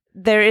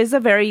there is a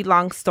very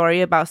long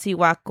story about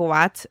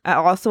Cihuacoatl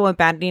also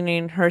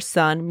abandoning her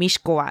son,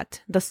 Mixcoatl,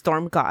 the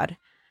storm god.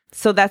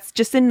 So that's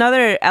just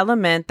another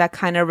element that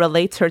kind of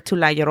relates her to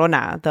La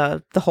Llorona,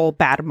 the whole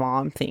bad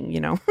mom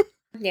thing,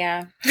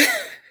 Yeah.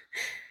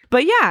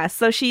 But yeah,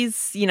 so she's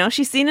seen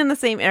in the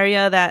same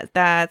area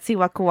that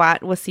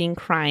Cihuacoatl was seen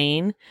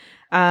crying.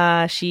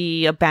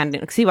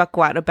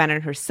 Cihuacoatl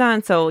abandoned her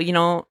son. So,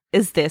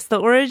 is this the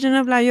origin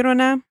of La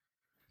Llorona?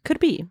 Could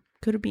be.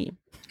 Could be.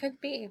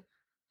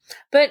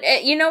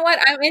 But you know what?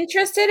 I'm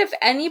interested if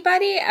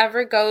anybody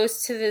ever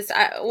goes to this.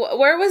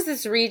 Where was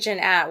this region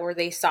at where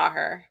they saw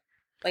her?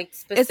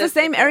 It's the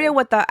same area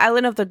with the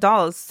Island of the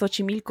Dolls,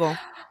 Xochimilco.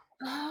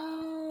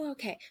 Oh,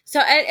 okay.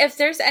 So if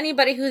there's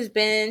anybody who's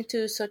been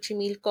to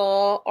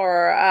Xochimilco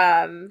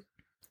or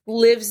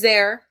lives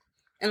there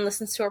and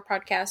listens to our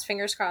podcast,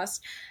 fingers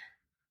crossed,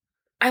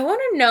 I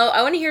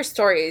want to hear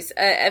stories.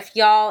 If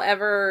y'all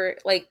ever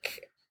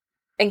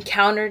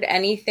encountered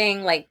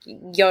anything like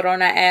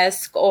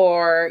Llorona-esque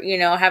or,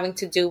 having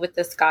to do with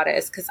this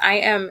goddess, because I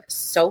am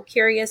so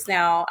curious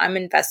now. I'm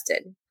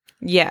invested.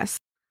 Yes.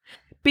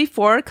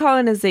 Before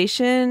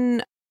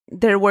colonization,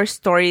 there were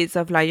stories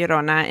of La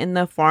Llorona in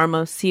the form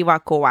of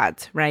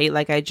Cihuacoatl, right?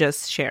 Like I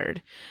just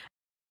shared.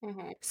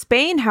 Mm-hmm.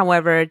 Spain,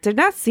 however, did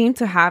not seem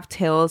to have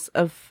tales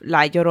of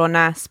La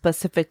Llorona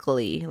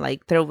specifically.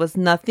 Like there was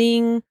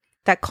nothing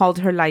that called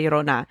her La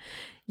Llorona.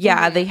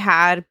 Yeah, they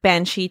had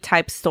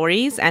banshee-type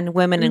stories and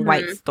women in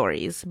white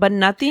stories, but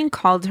nothing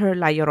called her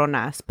La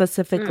Llorona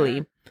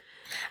specifically.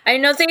 I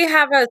know they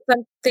have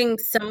something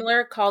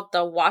similar called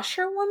the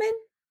Washerwoman,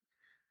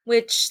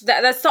 which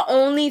that's the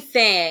only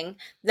thing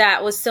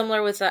that was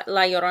similar with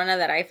La Llorona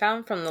that I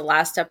found from the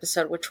last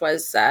episode, which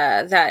was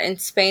that in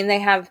Spain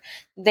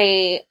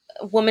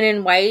women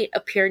in white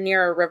appear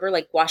near a river,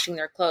 like washing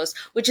their clothes,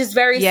 which is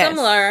very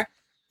similar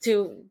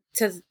to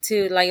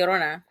La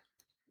Llorona.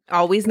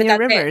 Always near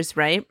rivers,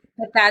 right?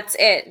 But that's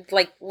it.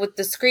 Like with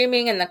the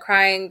screaming and the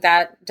crying,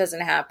 that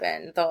doesn't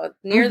happen. Though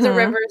near the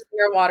rivers,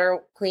 near water,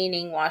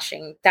 cleaning,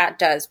 washing, that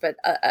does. But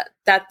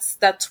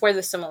that's where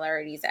the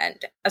similarities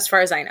end, as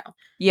far as I know.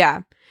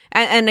 Yeah,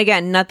 and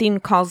again,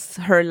 nothing calls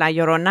her La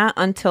Llorona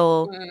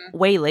until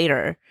way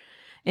later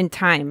in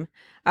time.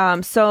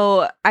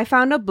 So I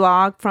found a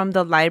blog from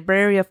the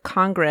Library of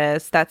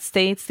Congress that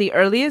states the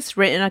earliest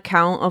written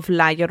account of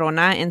La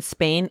Llorona in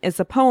Spain is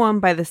a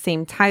poem by the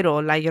same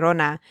title, La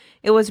Llorona.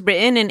 It was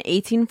written in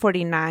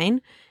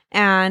 1849,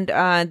 and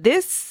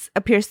this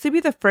appears to be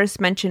the first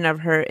mention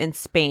of her in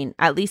Spain,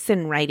 at least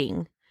in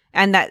writing.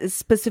 And that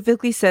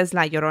specifically says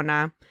La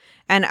Llorona.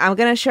 And I'm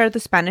going to share the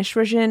Spanish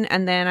version,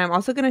 and then I'm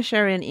also going to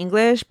share it in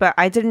English, but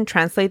I didn't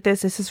translate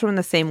this. This is from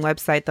the same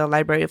website, the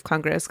Library of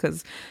Congress,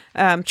 because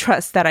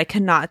trust that I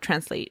cannot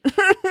translate.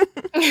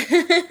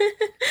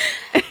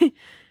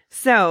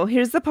 So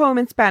here's the poem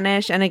in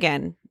Spanish, and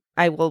again,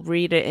 I will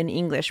read it in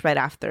English right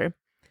after.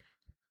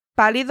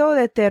 Pálido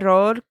de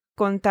terror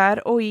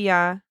contar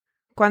oía,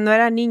 cuando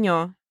era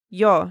niño,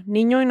 yo,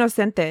 niño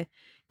inocente,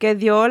 que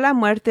dio la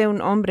muerte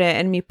un hombre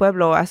en mi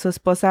pueblo a su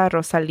esposa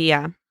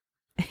Rosalía.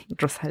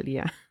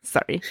 Rosalía,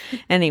 sorry.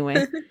 Anyway.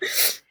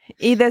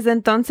 Y desde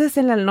entonces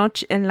en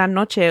la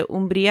noche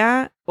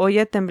umbría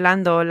oye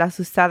temblando la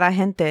asustada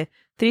gente,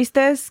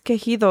 tristes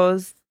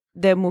quejidos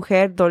de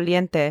mujer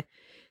doliente,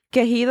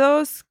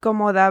 quejidos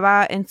como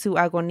daba en su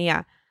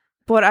agonía.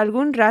 Por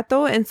algún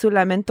rato en su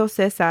lamento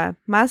cesa,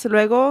 mas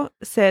luego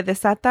se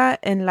desata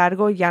en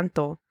largo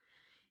llanto,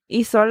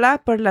 y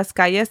sola por las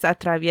calles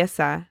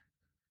atraviesa,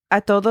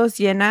 a todos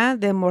llena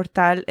de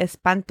mortal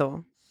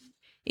espanto.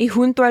 Y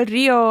junto al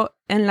río,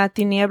 en la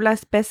tiniebla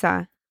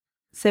espesa,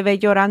 se ve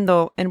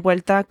llorando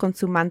envuelta con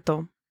su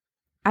manto.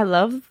 I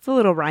love the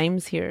little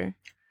rhymes here.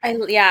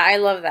 I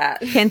love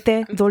that.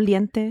 Gente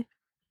doliente,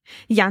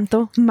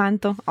 llanto,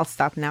 manto. I'll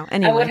stop now.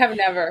 Anyway. I would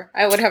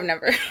have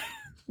never.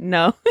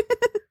 No.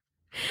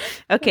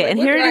 Okay, and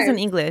here it is in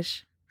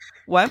English.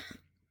 What?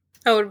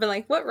 I would have been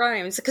like, what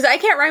rhymes? Because I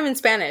can't rhyme in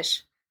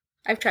Spanish.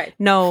 I've tried.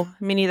 No,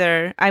 me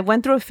neither. I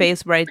went through a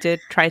phase where I did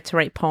try to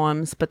write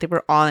poems, but they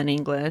were all in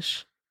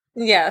English.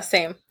 Yeah,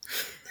 same.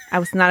 I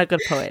was not a good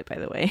poet, by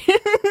the way.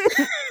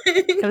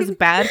 It was a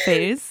bad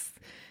phase.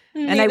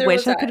 And I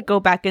wish I could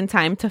go back in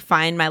time to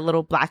find my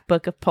little black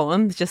book of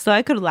poems just so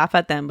I could laugh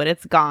at them, but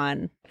it's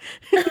gone.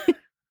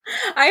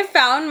 I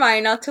found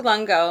mine not too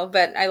long ago,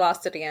 but I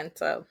lost it again,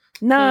 so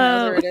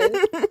no. Who knows where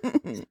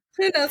it is?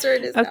 Who knows where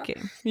it is now?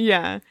 Okay,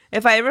 yeah.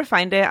 If I ever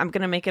find it, I'm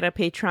going to make it a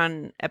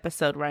Patreon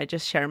episode where I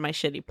just share my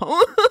shitty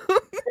poems.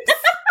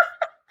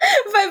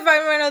 If I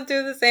find mine, I'll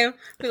do the same.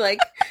 Be like,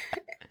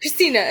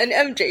 Christina and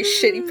MJ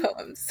shitty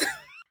poems.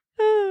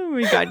 Oh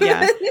my god,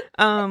 yeah.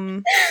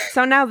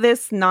 So now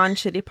this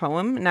non-shitty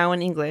poem, now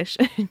in English.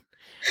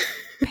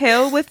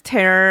 Pale with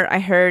terror, I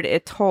heard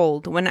it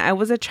told when I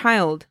was a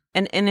child,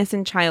 an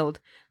innocent child.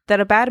 that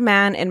a bad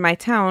man in my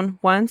town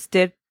once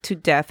did to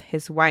death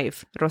his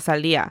wife,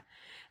 Rosalia.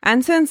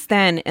 And since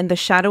then, in the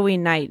shadowy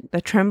night,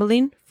 the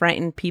trembling,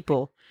 frightened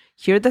people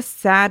hear the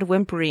sad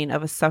whimpering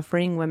of a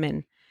suffering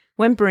woman,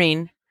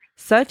 whimpering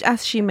such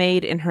as she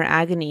made in her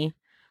agony.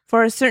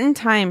 For a certain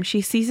time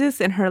she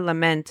ceases in her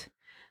lament,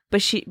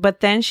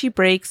 but then she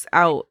breaks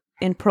out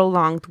in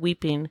prolonged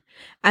weeping,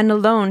 and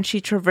alone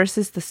she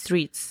traverses the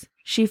streets.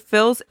 She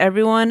fills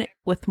everyone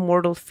with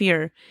mortal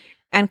fear,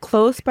 and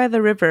close by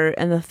the river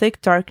in the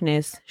thick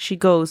darkness she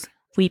goes,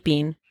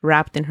 weeping,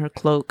 wrapped in her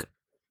cloak.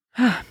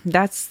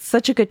 That's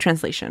such a good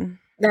translation.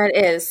 That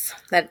is.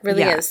 That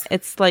really is.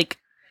 It's like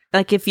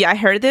if I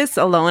heard this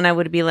alone, I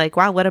would be like,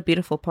 wow, what a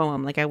beautiful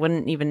poem. Like, I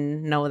wouldn't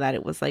even know that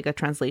it was like a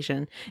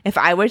translation. If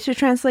I were to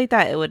translate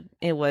that,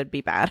 it would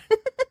be bad.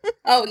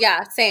 Oh,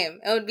 yeah, same.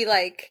 It would be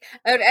like,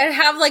 I'd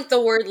have like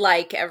the word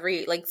like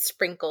every, like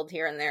sprinkled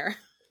here and there.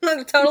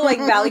 Total like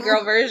Valley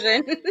Girl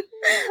version.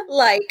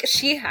 Like,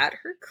 she had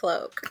her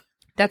cloak.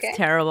 That's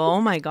terrible.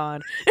 Oh my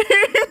God.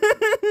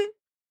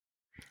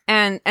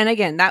 And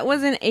again, that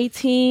was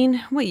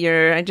in what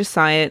year? I just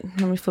saw it.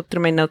 Let me flip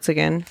through my notes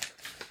again.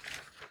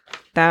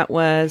 That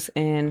was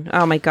in,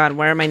 oh my God,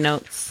 where are my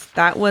notes?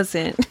 That was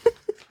in,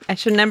 I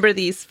should number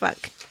these, fuck.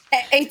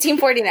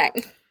 1849.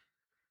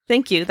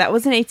 Thank you. That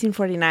was in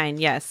 1849,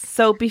 yes.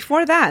 So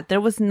before that, there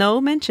was no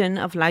mention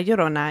of La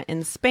Llorona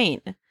in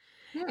Spain.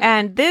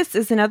 And this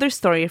is another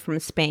story from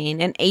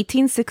Spain in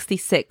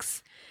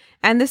 1866.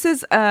 And this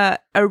is a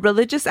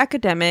religious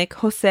academic,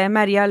 Jose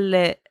Maria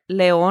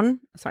León.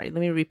 Sorry, let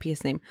me repeat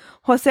his name.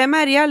 Jose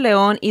Maria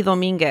León y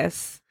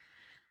Domínguez.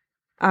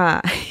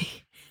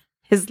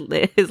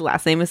 His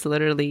last name is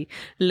literally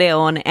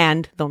León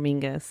and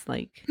Domínguez.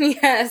 Like,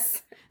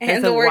 yes,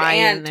 and the word Y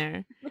in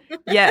there.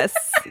 Yes,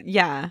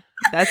 yeah,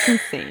 that's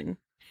insane.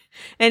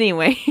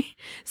 Anyway,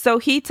 so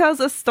he tells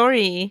a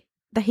story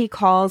that he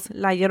calls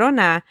La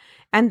Llorona,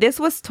 and this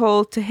was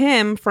told to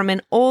him from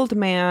an old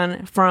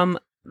man from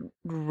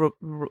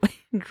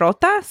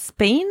Rota,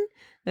 Spain?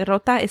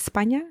 Rota,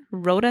 España?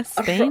 Rota,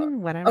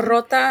 Spain? Whatever.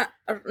 Rota,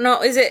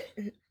 no, is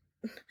it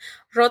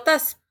Rota,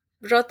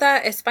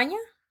 España?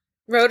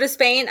 Rota,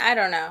 Spain? I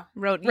don't know.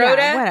 Rota,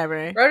 yeah,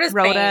 whatever. Rota,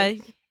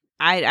 Spain.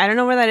 I don't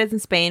know where that is in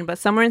Spain, but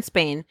somewhere in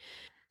Spain.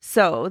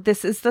 So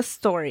this is the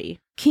story.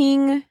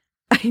 King...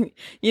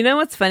 You know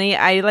what's funny?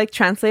 I like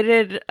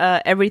translated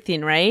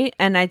everything, right?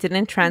 And I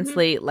didn't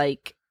translate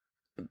like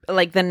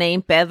the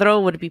name Pedro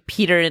would be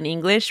Peter in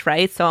English,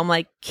 right? So I'm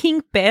like,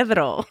 King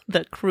Pedro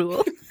the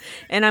Cruel.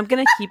 And I'm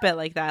going to keep it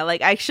like that.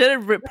 Like, I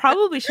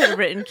probably should have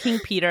written King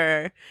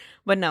Peter,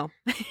 but no.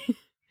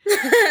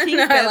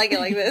 No, I like it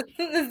like this.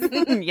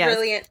 Yes,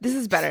 brilliant. This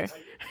is better.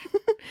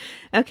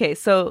 Okay,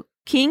 so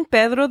King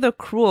Pedro the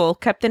Cruel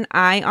kept an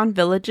eye on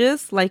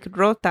villages like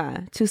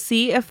Rota to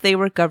see if they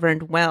were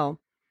governed well.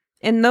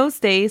 In those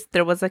days,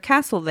 there was a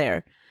castle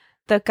there.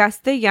 The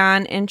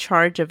Castellan in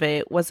charge of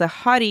it was a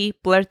haughty,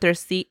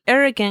 bloodthirsty,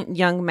 arrogant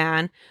young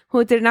man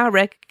who did not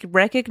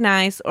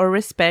recognize or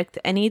respect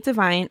any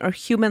divine or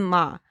human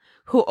law,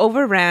 who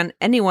overran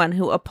anyone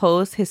who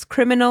opposed his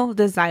criminal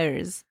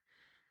desires.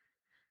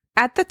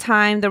 At the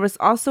time, there was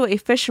also a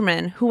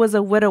fisherman who was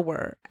a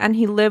widower, and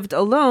he lived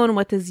alone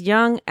with his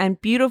young and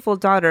beautiful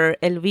daughter,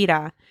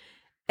 Elvira.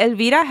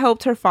 Elvira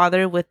helped her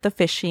father with the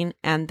fishing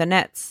and the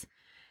nets.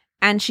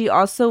 And she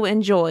also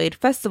enjoyed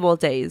festival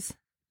days,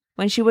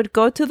 when she would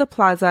go to the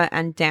plaza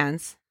and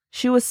dance.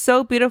 She was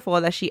so beautiful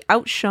that she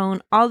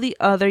outshone all the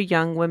other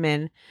young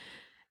women,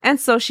 and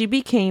so she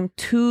became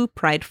too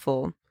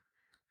prideful.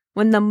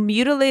 When the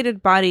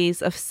mutilated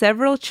bodies of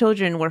several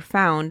children were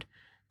found,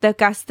 the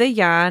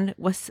Castellan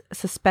was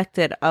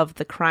suspected of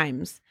the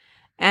crimes,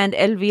 and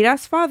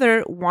Elvira's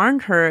father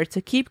warned her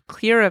to keep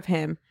clear of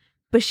him,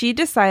 but she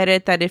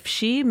decided that if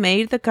she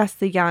made the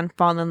Castellan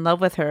fall in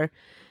love with her,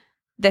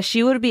 that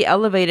she would be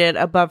elevated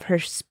above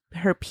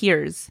her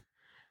peers.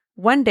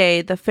 One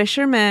day, the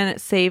fisherman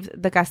saved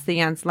the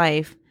Castellan's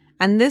life,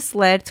 and this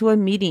led to a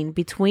meeting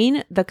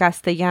between the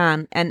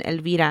Castellan and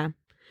Elvira.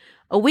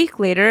 A week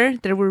later,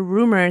 there were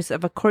rumors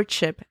of a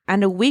courtship,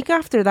 and a week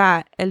after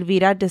that,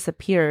 Elvira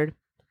disappeared.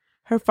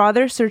 Her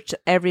father searched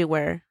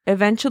everywhere,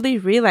 eventually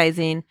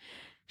realizing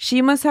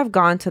she must have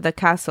gone to the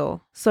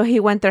castle, so he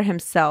went there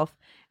himself,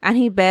 and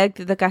he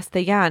begged the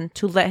Castellan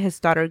to let his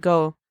daughter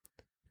go.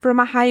 From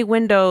a high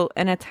window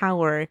in a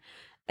tower,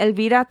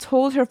 Elvira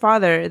told her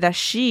father that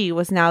she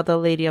was now the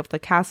lady of the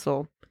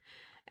castle,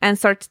 and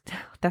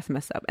that's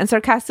messed up, and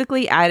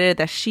sarcastically added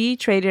that she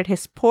traded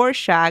his poor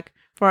shack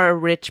for a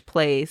rich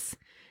place.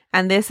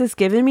 And this is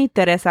giving me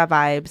Teresa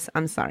vibes.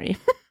 I'm sorry.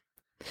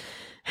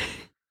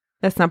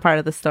 That's not part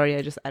of the story.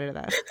 I just added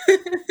that.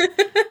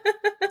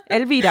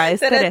 Elvira is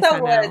Teresa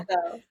now.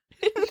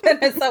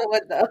 Teresa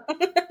would, though.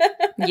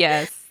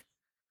 Yes.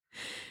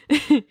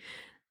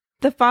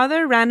 The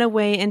father ran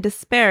away in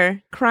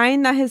despair,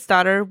 crying that his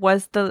daughter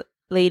was the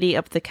lady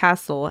of the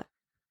castle,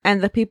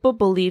 and the people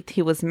believed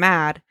he was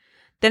mad.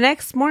 The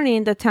next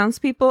morning, the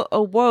townspeople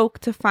awoke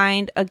to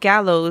find a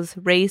gallows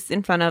raised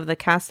in front of the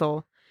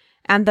castle,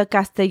 and the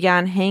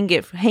Castellan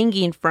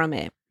hanging from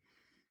it.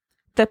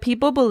 The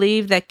people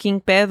believed that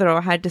King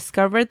Pedro had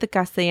discovered the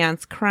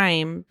Castellans'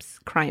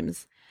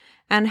 crimes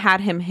and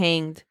had him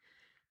hanged.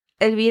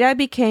 Elvira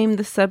became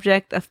the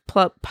subject of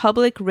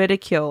public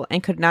ridicule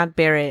and could not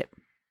bear it.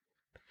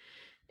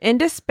 In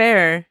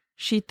despair,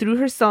 she threw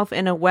herself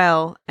in a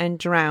well and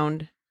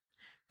drowned.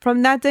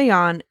 From that day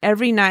on,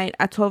 every night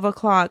at 12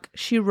 o'clock,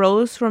 she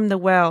rose from the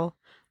well,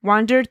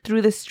 wandered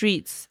through the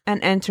streets,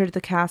 and entered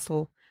the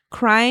castle,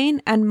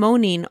 crying and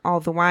moaning all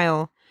the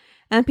while.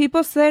 And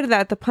people said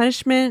that the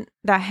punishment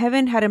that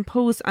heaven had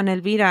imposed on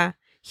Elvira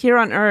here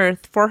on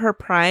earth for her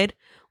pride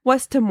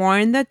was to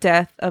mourn the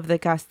death of the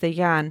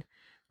Castellan,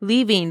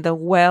 leaving the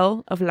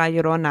well of La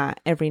Llorona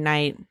every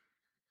night.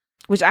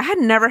 Which I had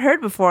never heard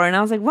before, and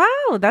I was like,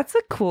 wow, that's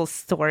a cool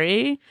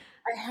story.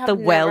 The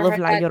well of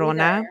La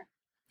Llorona. Either.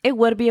 It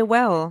would be a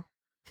well.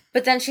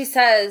 But then she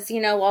says,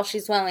 while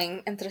she's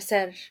welling, entre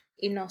ser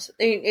y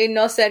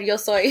no ser yo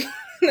soy.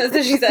 That's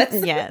what she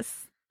says.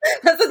 Yes.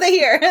 That's what they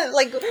hear.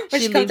 Like when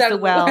she comes leaves out the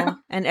well,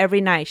 and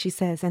every night she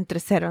says, entre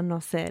ser o no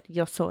ser,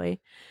 yo soy.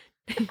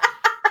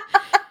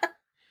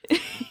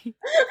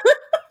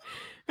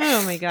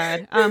 Oh my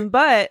God.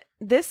 But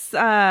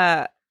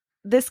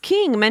this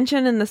king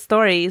mentioned in the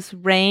stories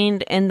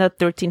reigned in the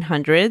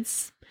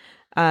 1300s.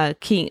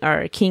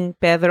 King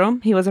Pedro,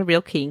 he was a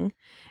real king.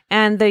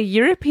 And the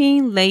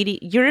European,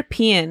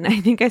 I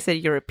think I said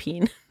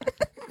European.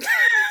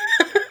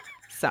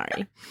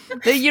 Sorry.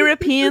 The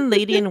European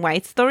lady in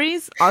white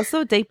stories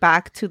also date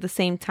back to the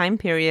same time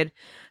period.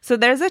 So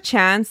there's a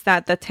chance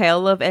that the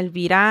tale of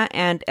Elvira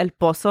and El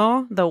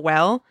Pozo, the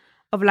well,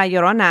 of La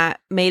Llorona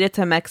made it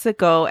to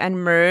Mexico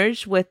and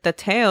merged with the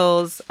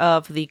tales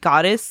of the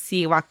goddess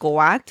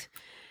Cihuacoatl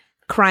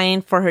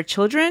crying for her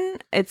children.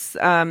 It's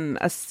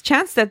a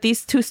chance that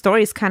these two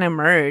stories kind of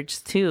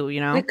merged too,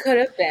 It could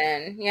have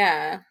been,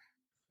 yeah.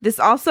 This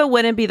also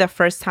wouldn't be the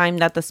first time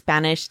that the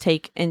Spanish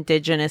take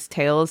indigenous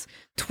tales,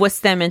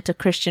 twist them into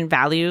Christian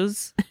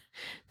values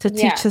to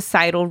teach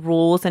societal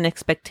rules and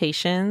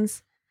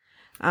expectations.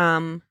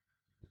 But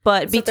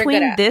that's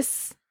between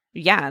this...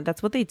 Yeah,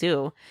 that's what they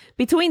do.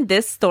 Between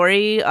this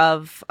story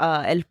of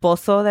El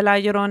Pozo de la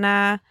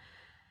Llorona,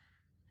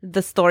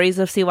 the stories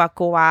of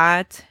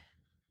Cihuacoatl,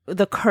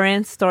 the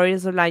current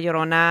stories of La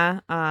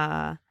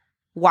Llorona,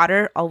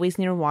 water, always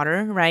near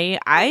water, right?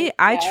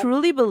 I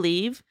truly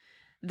believe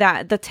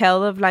that the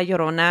tale of La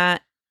Llorona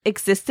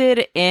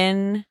existed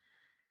in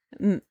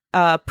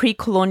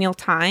pre-colonial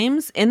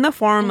times in the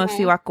form of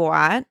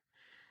Cihuacoatl,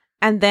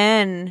 and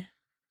then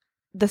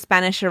the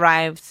Spanish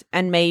arrived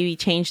and maybe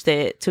changed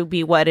it to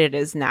be what it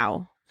is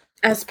now.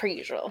 As per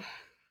usual.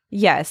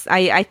 Yes,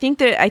 I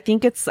think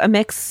it's a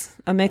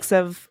mix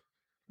of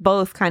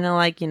both, kind of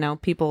like,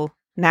 people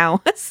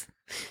now.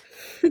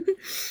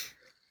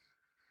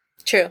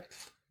 True.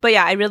 But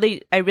yeah, I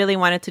really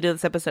wanted to do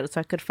this episode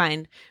so I could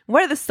find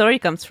where the story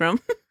comes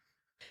from.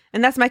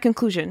 And that's my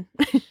conclusion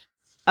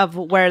of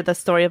where the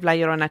story of La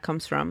Llorona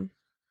comes from.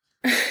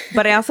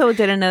 But I also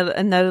did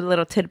another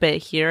little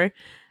tidbit here.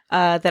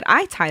 That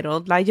I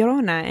titled La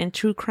Llorona and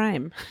True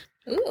Crime.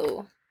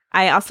 Ooh.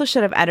 I also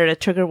should have added a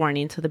trigger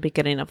warning to the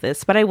beginning of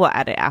this, but I will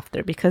add it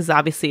after because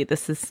obviously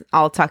this is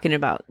all talking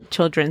about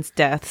children's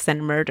deaths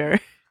and murder.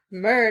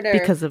 Murder.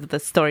 Because of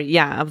the story,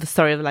 of the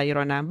story of La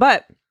Llorona.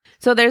 But,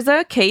 so there's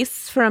a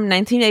case from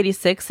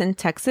 1986 in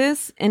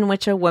Texas in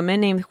which a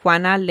woman named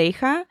Juana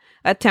Leija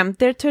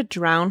attempted to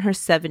drown her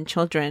 7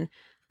 children.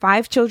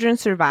 5 children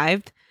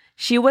survived.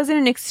 She was in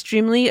an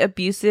extremely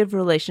abusive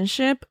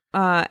relationship,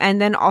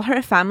 and then all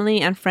her family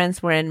and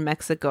friends were in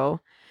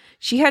Mexico.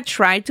 She had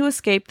tried to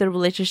escape the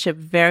relationship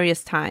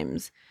various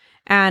times,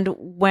 and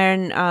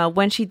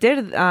when she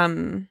did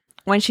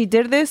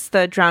this,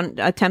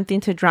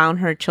 attempting to drown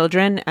her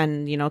children,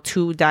 and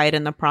 2 died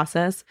in the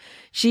process.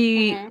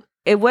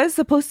 It was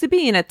supposed to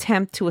be an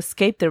attempt to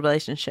escape the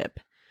relationship.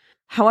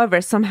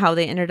 However, somehow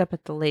they ended up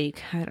at the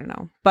lake. I don't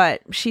know. But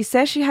she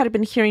says she had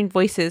been hearing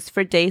voices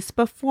for days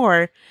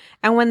before.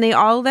 And when they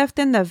all left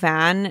in the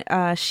van,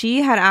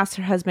 she had asked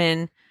her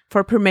husband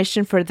for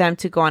permission for them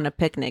to go on a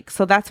picnic.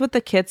 So that's what the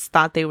kids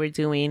thought they were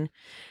doing.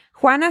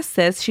 Juana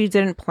says she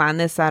didn't plan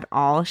this at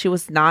all. She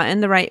was not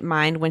in the right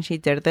mind when she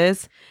did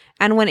this.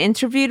 And when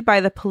interviewed by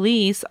the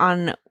police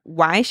on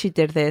why she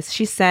did this,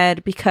 she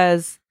said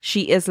because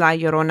she is La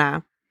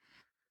Llorona,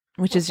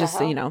 which is just,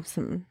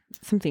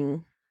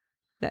 something...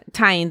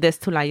 tying this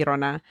to La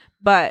Llorona.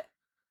 But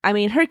I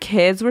mean, her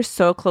kids were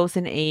so close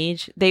in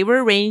age. They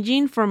were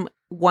ranging from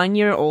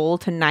 1-year-old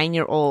to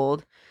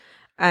 9-year-old.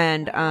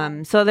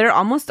 And so they're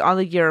almost all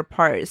a year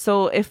apart.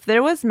 So if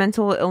there was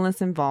mental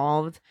illness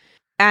involved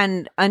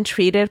and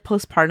untreated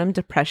postpartum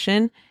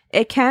depression,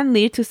 it can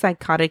lead to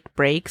psychotic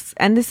breaks.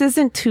 And this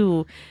isn't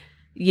to,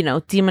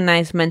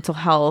 demonize mental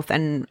health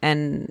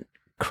and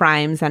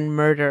crimes and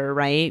murder,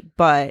 right?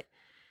 But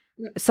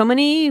so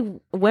many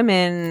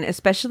women,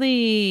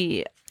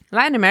 especially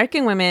Latin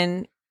American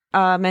women,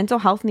 mental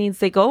health needs,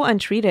 they go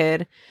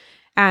untreated.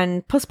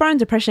 And postpartum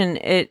depression,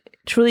 it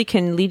truly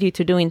can lead you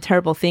to doing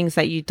terrible things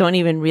that you don't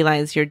even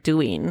realize you're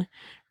doing,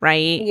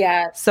 right?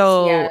 Yeah.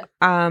 So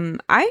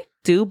I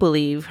do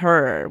believe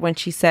her when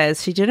she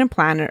says she didn't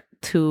plan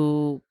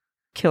to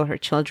kill her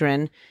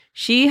children.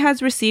 She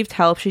has received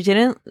help. She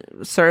didn't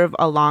serve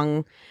a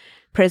long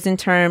prison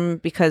term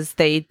because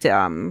they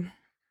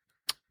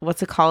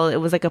what's it called? It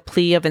was like a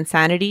plea of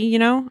insanity, you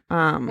know?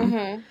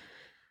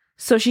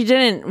 So she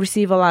didn't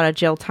receive a lot of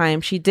jail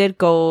time. She did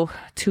go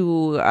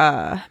to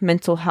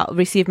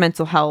receive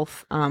mental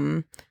health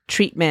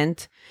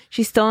treatment.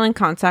 She's still in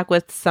contact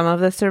with some of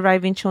the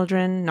surviving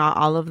children, not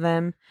all of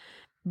them.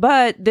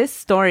 But this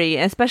story,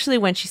 especially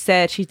when she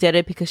said she did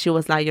it because she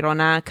was La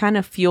Llorona, kind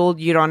of fueled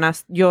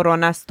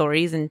Llorona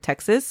stories in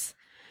Texas.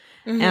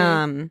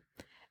 And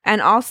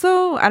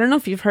also, I don't know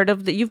if you've heard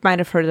of you might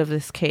have heard of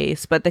this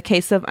case, but the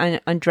case of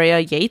Andrea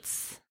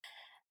Yates.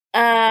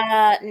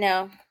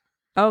 No.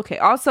 Okay,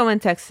 also in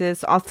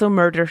Texas, also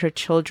murdered her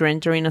children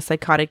during a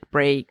psychotic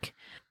break.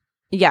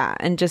 Yeah,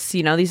 and just,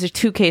 you know, these are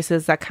two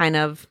cases that kind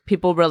of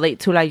people relate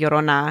to La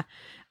Llorona,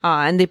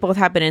 and they both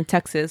happen in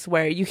Texas,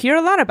 where you hear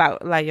a lot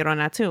about La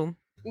Llorona, too.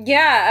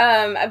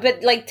 Yeah,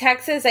 but, like,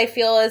 Texas, I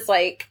feel, is,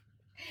 like,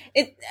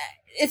 it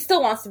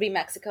still wants to be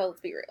Mexico,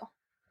 let's be real.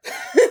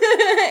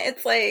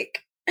 It's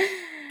like...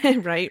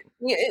 Right.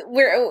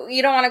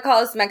 You don't want to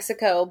call us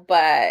Mexico,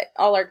 but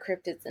all our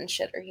cryptids and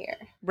shit are here.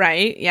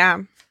 Right, yeah.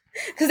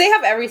 Because they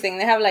have everything.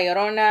 They have La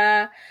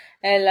Llorona,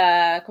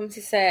 ¿cómo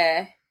se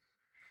dice?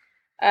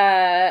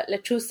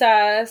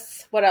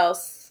 Lechuzas, what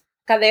else?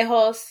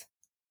 Cadejos.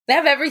 They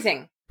have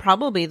everything.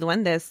 Probably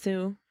duendes,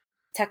 too.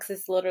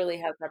 Texas literally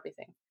has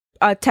everything.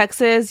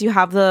 Texas, you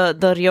have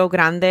the Rio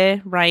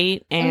Grande,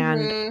 right?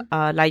 And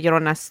La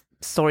Llorona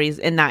stories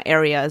in that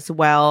area as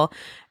well.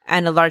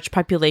 And a large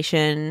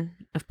population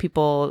of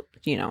people,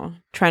 you know,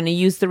 trying to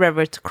use the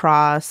river to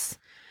cross.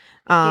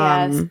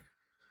 Yes.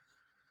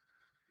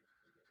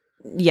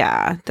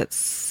 Yeah,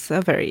 that's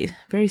a very,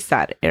 very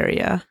sad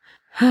area.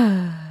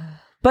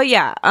 But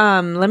yeah,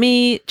 let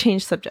me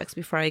change subjects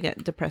before I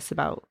get depressed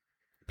about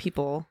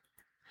people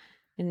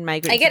in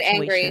migrant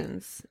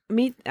situations.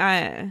 Angry.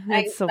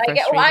 It's so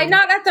frustrating.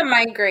 Not at the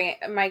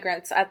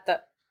migrants, at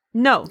the...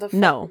 No,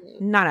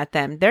 not at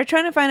them. They're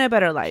trying to find a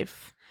better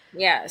life.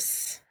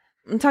 Yes.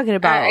 I'm talking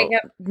about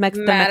the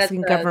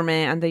Mexican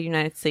government and the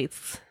United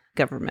States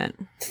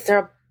government.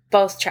 They're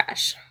both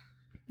trash.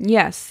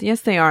 Yes,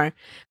 they are.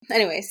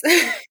 Anyways.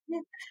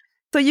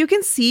 So you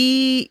can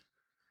see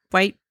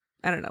white,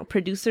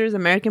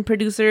 American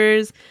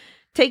producers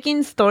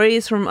taking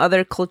stories from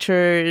other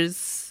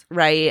cultures,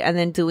 right? And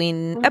then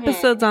doing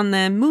episodes on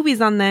them, movies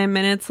on them.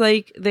 And it's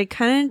like they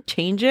kind of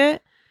change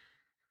it.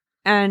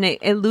 And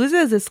it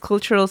loses its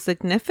cultural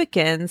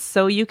significance.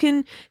 So you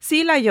can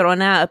see La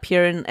Llorona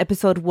appear in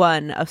episode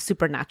 1 of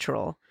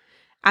Supernatural.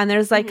 And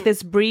there's like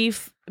this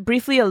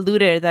briefly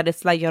alluded that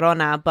it's La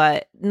Llorona,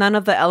 but none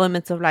of the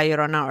elements of La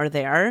Llorona are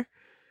there.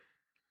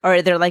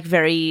 Or they're like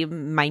very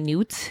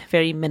minute,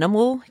 very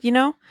minimal, you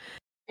know?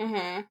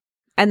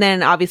 And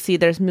then obviously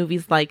there's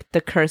movies like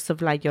The Curse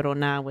of La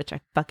Llorona, which I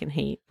fucking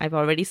hate. I've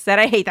already said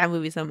I hate that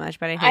movie so much,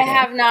 but I hate it. I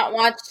have not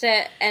watched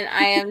it, and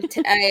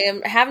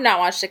I have not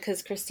watched it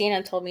because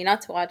Christina told me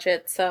not to watch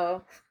it,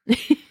 so...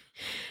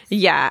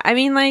 Yeah, I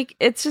mean, like,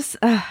 it's just...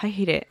 I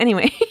hate it.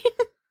 Anyway.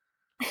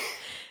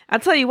 I'll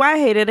tell you why I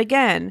hate it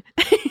again.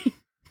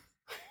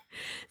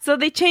 So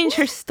they change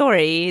her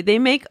story. They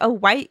make a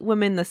white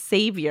woman the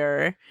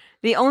savior.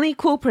 The only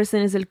cool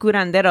person is El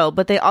Curandero,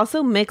 but they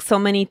also mix so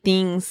many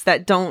things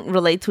that don't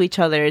relate to each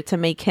other to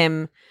make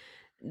him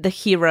the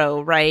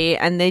hero, right?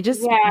 And it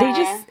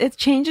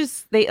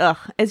changes.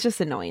 It's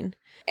just annoying.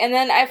 And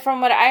then from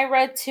what I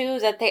read too,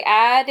 that they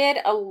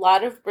added a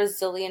lot of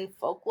Brazilian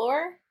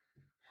folklore,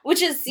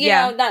 which is, you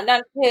know,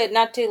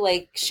 not to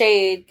like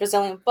shade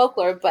Brazilian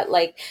folklore, but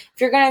like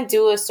if you're gonna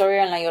do a story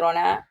on La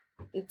Llorona,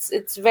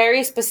 it's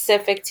very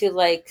specific to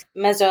like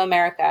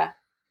Mesoamerica.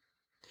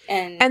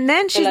 And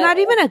then she's not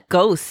even a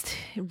ghost,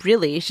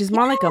 really. She's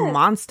more like a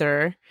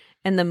monster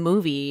in the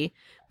movie.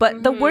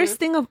 But the worst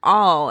thing of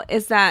all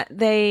is that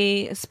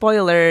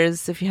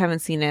spoilers if you haven't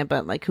seen it,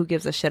 but like who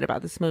gives a shit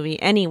about this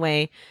movie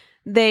anyway.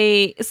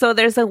 So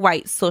there's a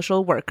white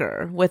social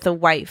worker with a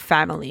white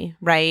family,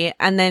 right?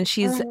 And then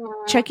she's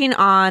checking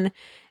on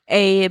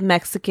a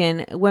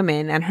Mexican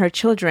woman and her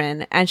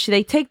children, and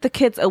they take the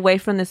kids away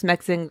from this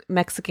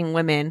Mexican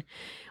woman,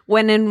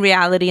 when in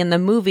reality in the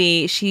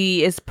movie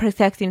she is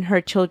protecting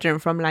her children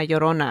from La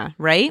Llorona,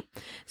 right?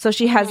 So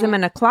she has them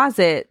in a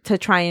closet to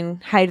try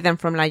and hide them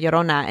from La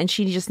Llorona, and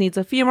she just needs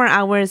a few more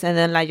hours and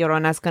then La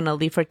Llorona's gonna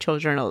leave her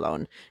children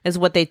alone, is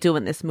what they do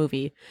in this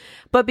movie.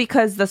 But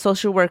because the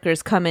social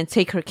workers come and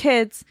take her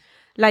kids,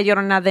 La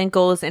Llorona then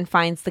goes and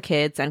finds the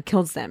kids and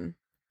kills them.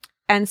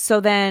 And so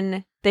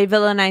then they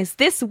villainize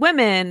this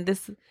woman.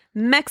 This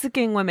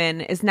Mexican woman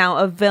is now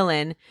a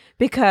villain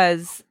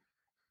because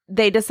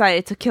they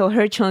decided to kill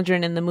her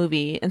children in the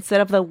movie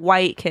instead of the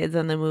white kids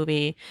in the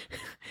movie.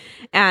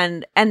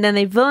 and then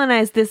they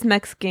villainize this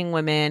Mexican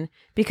woman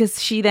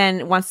because she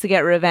then wants to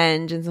get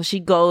revenge. And so she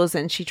goes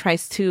and she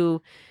tries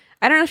to,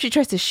 I don't know if she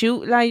tries to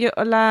shoot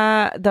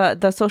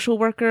the social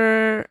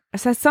worker.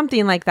 So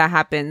something like that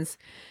happens.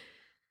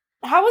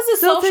 How was the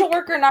So social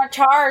worker not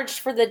charged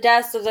for the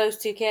deaths of those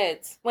two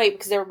kids? Wait,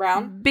 because they were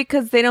brown?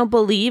 because they don't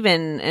believe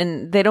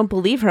and they don't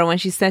believe her when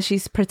she says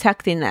she's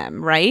protecting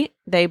them, right?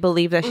 They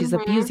believe that she's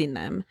Mm-hmm. abusing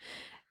them.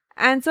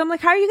 And so I'm like,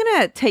 how are you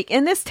going to take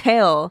in this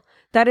tale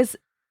that is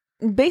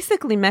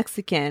basically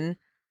Mexican,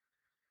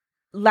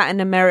 Latin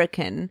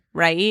American,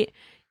 right?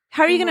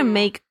 How are you going to Mm-hmm.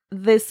 make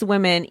this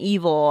women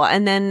evil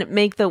and then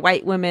make the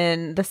white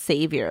women the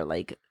savior?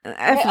 Like, I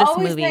F this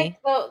always make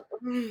movie.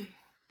 the.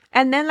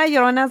 And then La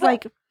Llorona's But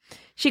like,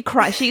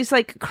 she's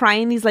like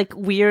crying these like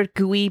weird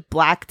gooey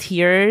black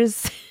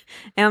tears.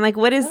 And I'm like,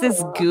 what is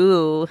this oh,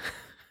 goo?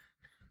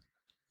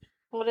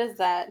 what is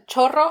that?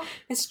 Chorro?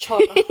 It's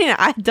chorro.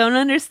 I don't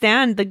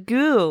understand the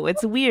goo.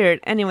 It's weird.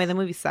 Anyway, the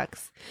movie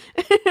sucks.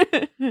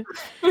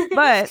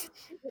 But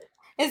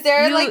Is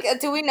there you like?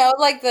 Do we know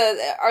like the?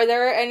 Are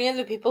there any of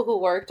the people who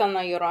worked on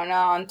La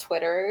Llorona on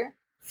Twitter?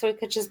 So it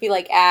could just be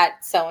like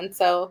at so and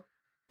so.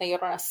 La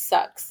Llorona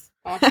sucks.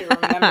 I want you to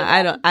remember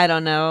that. I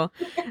don't know.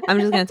 I'm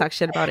just gonna talk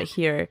shit about it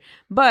here.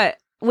 But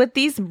with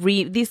these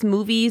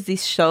movies,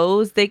 these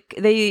shows,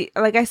 they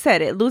like I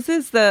said, it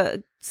loses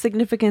the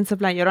significance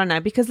of La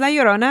Llorona because La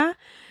Llorona,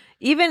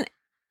 even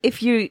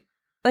if you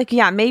like,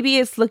 yeah, maybe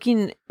it's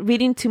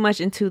reading too much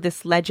into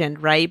this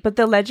legend, right? But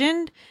the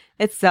legend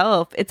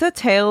itself, it's a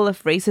tale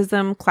of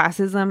racism,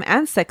 classism,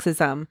 and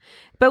sexism.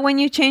 But when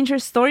you change her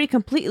story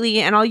completely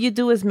and all you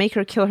do is make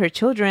her kill her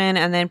children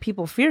and then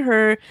people fear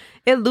her,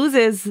 it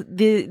loses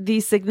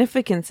these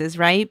significances,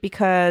 right?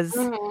 Because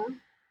Mm-hmm.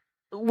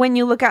 when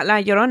you look at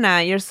La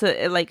Llorona,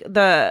 you're like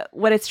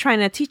what it's trying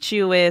to teach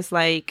you is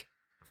like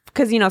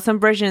because some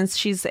versions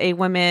she's a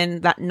woman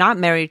that not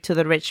married to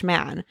the rich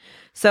man.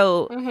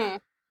 So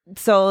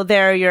Mm-hmm.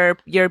 there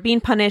you're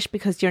being punished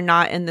because you're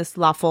not in this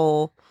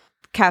lawful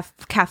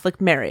Catholic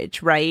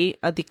marriage, right?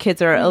 The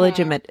kids are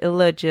Mm-hmm.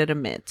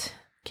 illegitimate.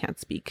 Can't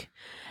speak.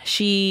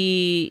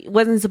 She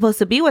wasn't supposed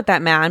to be with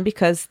that man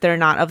because they're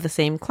not of the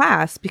same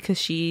class because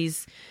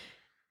she's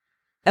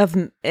of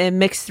a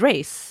mixed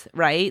race,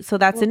 right? So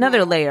that's another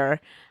Mm-hmm. layer.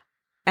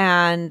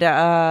 And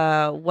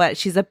what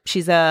she's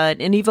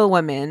an evil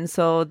woman,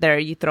 so there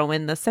you throw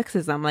in the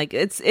sexism. Like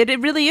it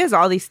really is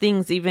all these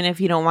things, even if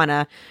you don't want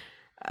to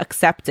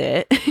accept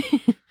it.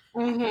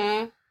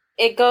 Mm-hmm.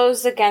 It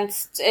goes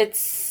against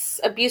it's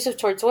abusive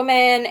towards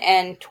women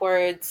and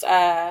towards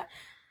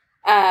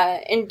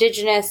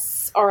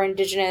indigenous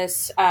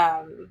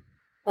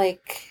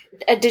like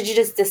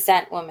indigenous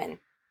descent women.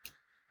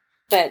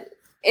 But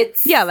Yeah,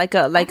 it's I like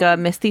a don't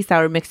mestiza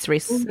or mixed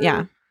race. hmm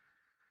Yeah.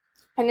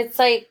 and it's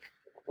like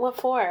what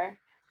for?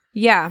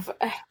 Yeah.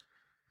 F-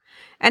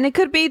 And it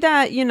could be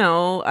that,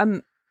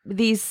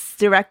 these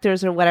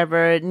directors or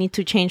whatever need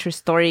to change her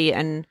story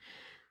and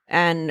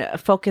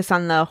focus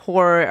on the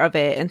horror of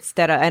it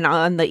instead of and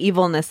on the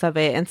evilness of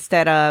it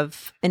instead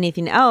of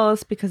anything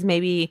else because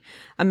maybe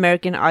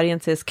American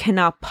audiences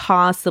cannot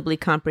possibly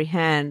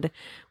comprehend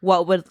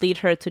what would lead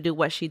her to do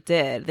what she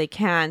did. They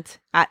can't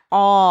at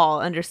all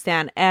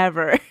understand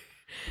ever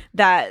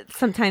that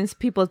sometimes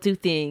people do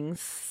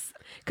things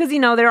because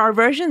there are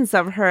versions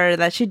of her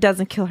that she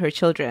doesn't kill her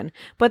children,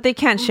 but they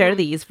can't share Mhm.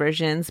 these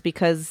versions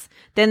because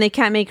then they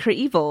can't make her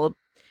evil.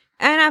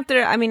 And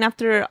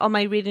after all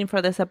my reading for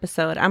this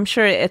episode, I'm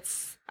sure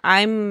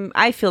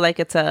I feel like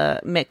it's a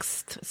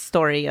mixed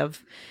story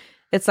of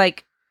it's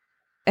like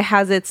it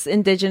has its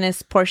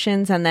indigenous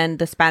portions and then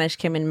the Spanish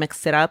came and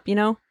mixed it up,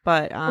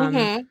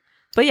 Mhm.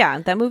 but yeah,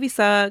 that movie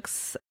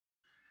sucks.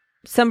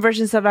 Some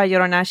versions of La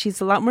Llorona, she's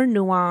a lot more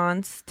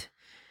nuanced.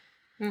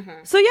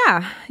 Mhm. So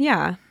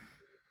yeah.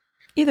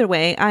 Either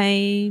way,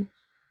 I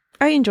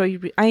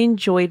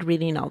enjoyed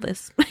reading all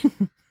this.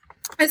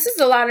 This is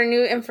a lot of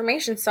new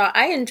information, so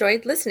I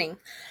enjoyed listening.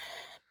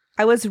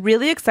 I was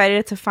really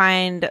excited to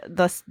find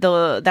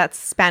the that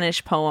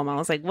Spanish poem. I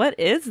was like, "What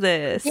is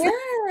this?"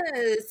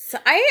 Yes,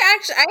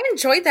 I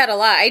enjoyed that a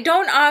lot. I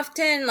don't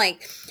often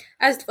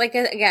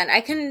again,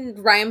 I can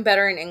rhyme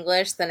better in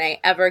English than I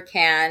ever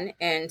can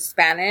in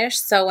Spanish.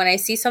 So when I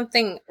see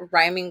something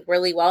rhyming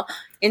really well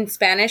in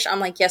Spanish, I'm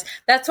like, yes.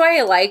 That's why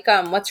I like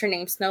what's her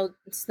name, Snow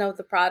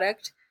the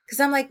Product, because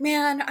I'm like,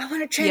 man, I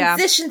want to Yeah.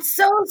 transition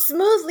so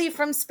smoothly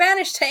from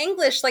Spanish to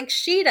English like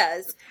she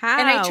does,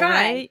 and I How, try,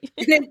 right?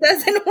 and it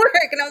doesn't work,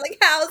 and I'm like,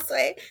 how,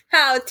 Sway?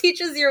 How?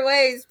 Teach us your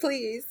ways,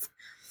 please.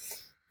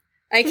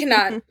 I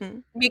cannot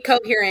be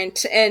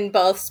coherent in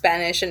both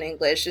Spanish and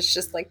English. It's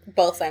just like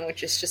both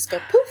languages just go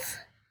poof.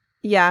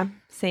 Yeah,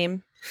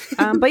 same.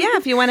 But yeah,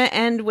 if you want to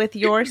end with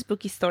your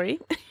spooky story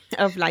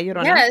of La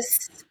Llorona.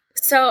 Yes.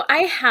 So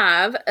I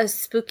have a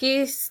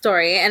spooky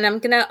story, and I'm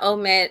gonna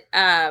omit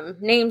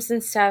names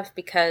and stuff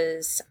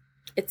because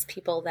it's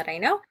people that I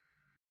know.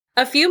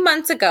 A few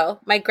months ago,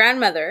 my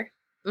grandmother,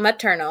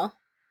 maternal,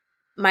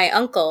 my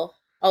uncle,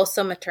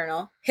 also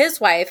maternal, his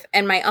wife,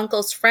 and my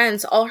uncle's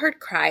friends all heard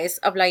cries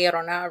of La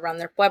Llorona around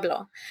their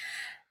pueblo.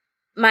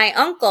 My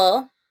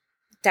uncle,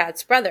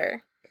 dad's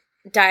brother,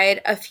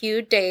 died a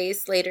few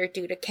days later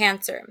due to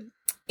cancer.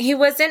 He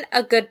wasn't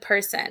a good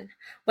person.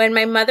 When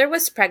my mother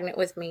was pregnant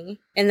with me,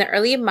 in the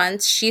early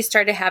months, she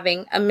started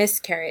having a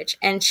miscarriage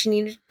and she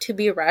needed to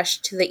be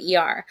rushed to the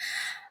ER.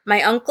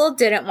 My uncle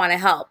didn't want to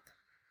help.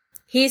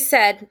 He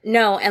said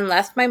no and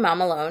left my mom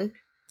alone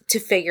to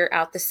figure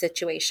out the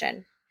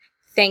situation.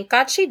 Thank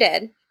God she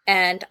did,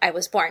 and I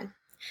was born.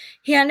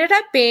 He ended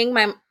up being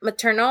my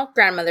maternal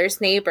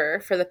grandmother's neighbor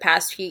for the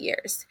past few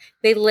years.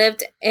 They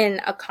lived in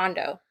a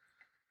condo.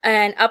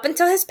 And up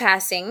until his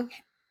passing,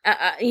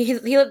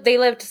 they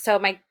lived, so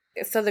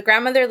the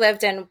grandmother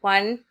lived in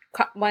one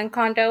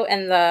condo,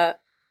 and the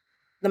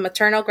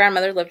maternal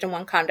grandmother lived in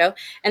one condo,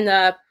 and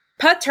the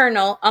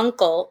paternal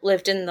uncle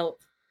lived in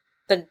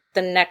the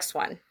next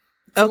one.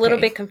 It's a little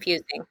bit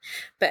confusing,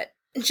 but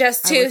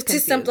just to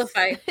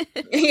simplify.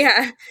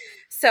 Yeah.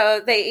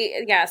 So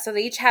they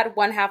each had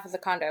one half of the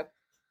condo.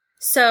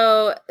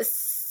 So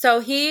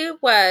he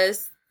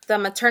was the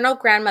maternal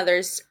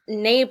grandmother's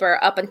neighbor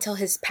up until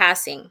his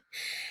passing,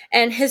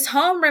 and his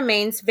home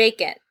remains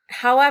vacant.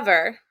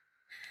 However,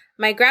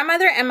 my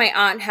grandmother and my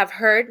aunt have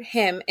heard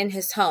him in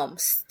his home,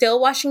 still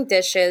washing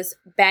dishes,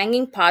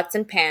 banging pots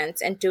and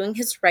pans, and doing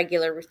his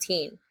regular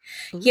routine.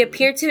 Ooh. He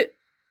appeared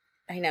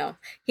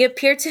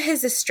to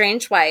his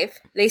estranged wife.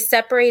 They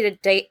separated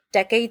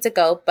decades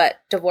ago, but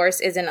divorce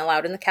isn't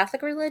allowed in the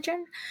Catholic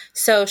religion.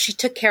 So she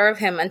took care of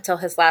him until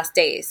his last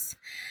days.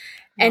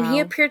 And He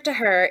appeared to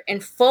her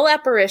in full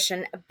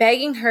apparition,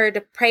 begging her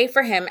to pray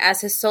for him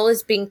as his soul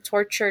is being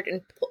tortured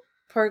in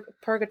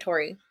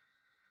purgatory.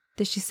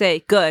 Did she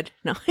say, good?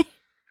 No.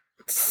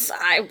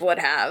 I would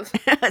have.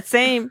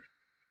 Same.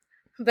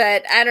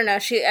 But I don't know.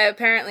 She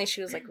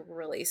was like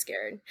really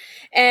scared.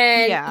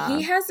 And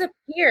He has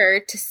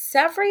appeared to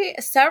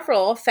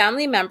several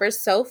family members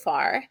so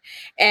far.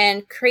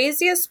 And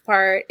craziest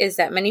part is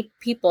that many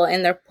people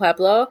in their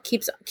pueblo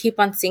keep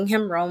on seeing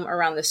him roam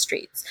around the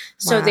streets.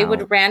 So they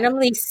would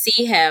randomly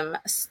see him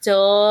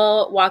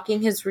still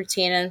walking his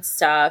routine and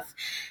stuff.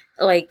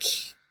 Like,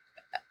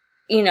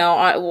 you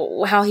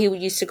know, how he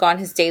used to go on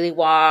his daily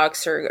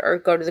walks or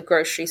go to the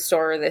grocery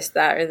store or this,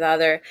 that, or the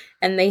other.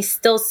 And they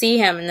still see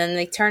him. And then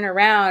they turn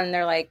around and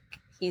they're like,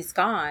 he's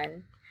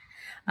gone.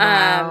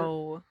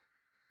 Wow.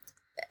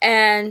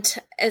 And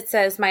it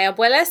says, my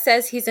abuela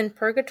says he's in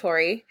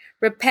purgatory,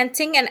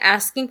 repenting and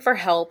asking for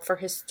help for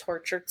his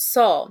tortured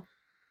soul.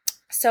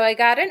 So I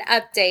got an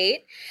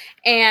update,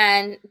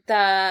 and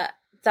the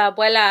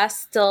abuela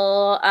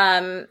still,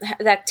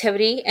 the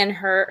activity in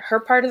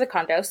her part of the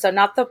condo, so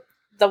not the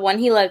one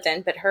he lived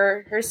in, but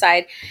her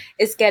side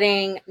is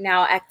getting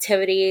now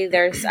activity.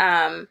 There's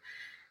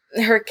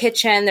her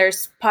kitchen,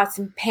 there's pots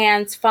and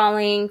pans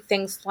falling,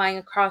 things flying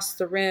across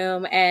the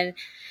room, and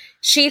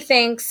she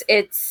thinks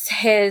it's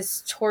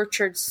his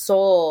tortured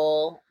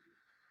soul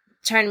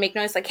trying to make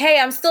noise, like, hey,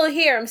 I'm still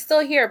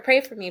here,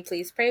 pray for me,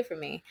 please, pray for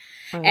me.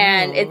 Oh.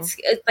 And it's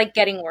like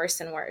getting worse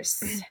and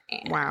worse.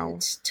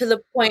 And to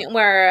the point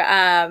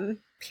where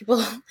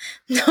people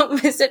don't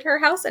visit her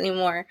house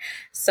anymore.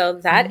 So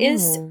that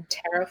is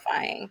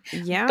terrifying.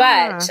 Yeah.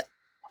 But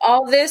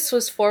all this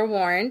was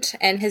forewarned,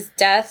 and his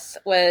death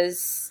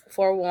was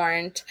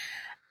forewarned.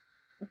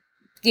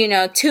 You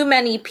know, too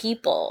many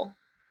people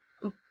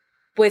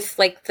with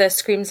like the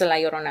screams de La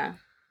Llorona.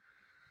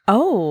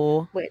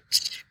 Oh.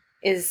 Which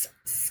is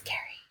scary.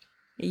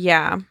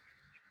 Yeah.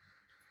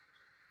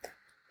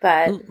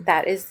 But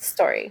that is the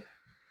story.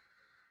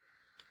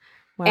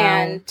 Wow.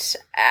 And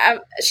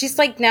she's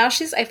like, now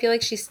I feel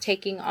like she's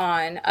taking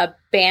on a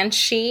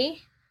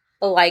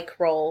banshee-like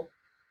role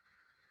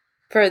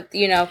for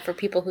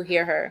people who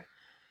hear her.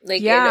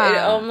 Like, it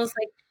almost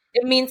like,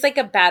 it means like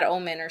a bad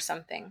omen or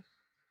something.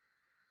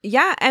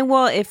 Yeah, and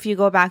well, if you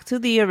go back to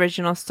the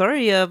original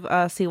story of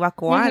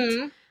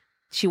Cihuacoatl,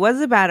 she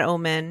was a bad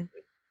omen.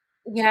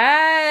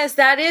 Yes,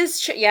 that is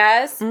true.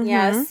 Yes,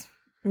 yes.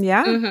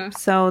 Yeah,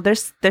 so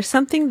there's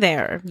something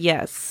there.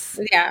 Yes.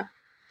 Yeah.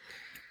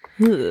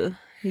 Ugh.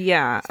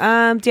 Yeah.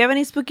 Do you have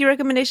any spooky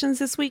recommendations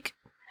this week?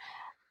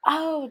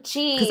 Oh,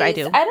 geez. Because I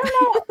do. I don't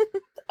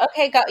know.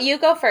 Okay, you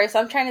go first.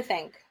 I'm trying to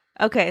think.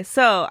 Okay,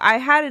 so I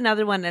had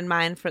another one in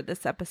mind for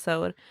this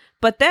episode,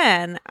 but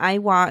then I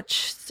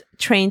watched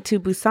Train to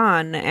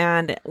Busan,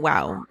 and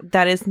wow,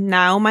 that is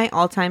now my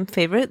all-time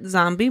favorite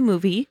zombie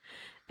movie,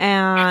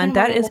 and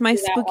that is my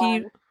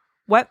spooky...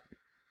 What?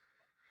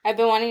 I've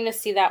been wanting to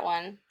see that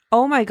one.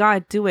 Oh my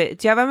god, do it.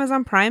 Do you have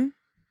Amazon Prime?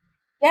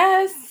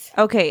 Yes.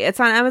 Okay, it's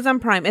on Amazon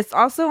Prime. It's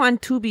also on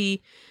Tubi,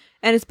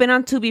 and it's been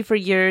on Tubi for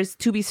years.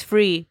 Tubi's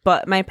free,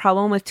 but my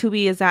problem with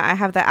Tubi is that I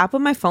have the app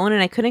on my phone,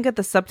 and I couldn't get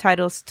the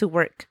subtitles to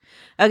work.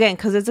 Again,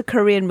 because it's a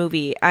Korean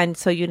movie, and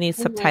so you need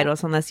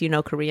subtitles unless you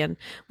know Korean,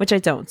 which I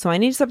don't. So I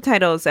need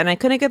subtitles, and I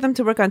couldn't get them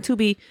to work on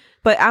Tubi,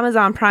 but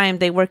Amazon Prime,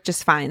 they work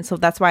just fine. So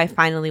that's why I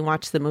finally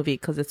watched the movie,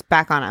 because it's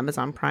back on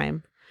Amazon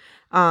Prime.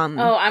 I'm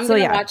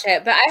going to watch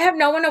it, but I have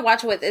no one to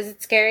watch it with. Is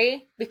it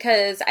scary?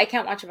 Because I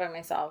can't watch it by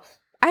myself.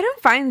 I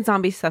don't find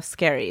zombie stuff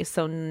scary,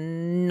 so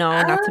no,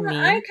 not to me.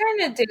 I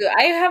kind of do.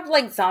 I have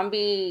like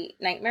zombie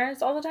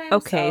nightmares all the time.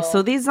 Okay,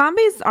 so these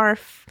zombies are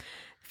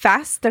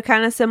fast. They're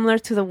kind of similar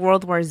to the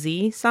World War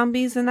Z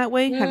zombies in that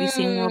way. Have you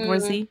seen World War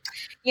Mm, Z?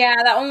 yeah,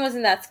 that one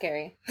wasn't that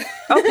scary.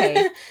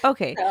 Okay,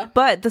 okay. So,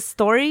 But the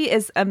story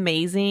is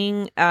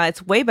amazing.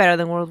 It's way better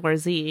than World War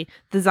Z.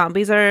 The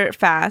zombies are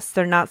fast.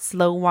 They're not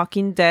slow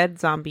Walking Dead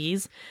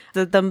zombies.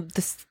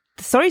 The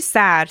story's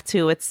sad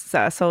too. It's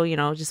so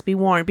just be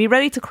warned. Be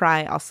ready to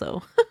cry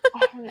also.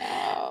 oh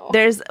no.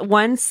 There's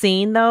one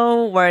scene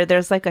though where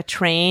there's like a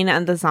train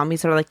and the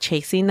zombies are like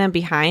chasing them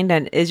behind,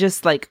 and it's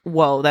just like,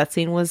 whoa, that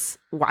scene was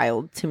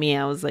wild to me.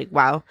 I was like,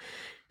 wow.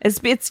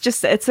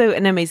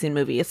 An amazing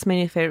movie. It's my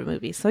new favorite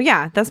movie. So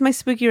yeah, that's my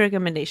spooky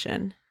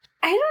recommendation.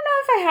 I don't know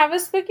if I have a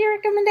spooky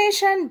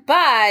recommendation,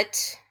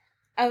 but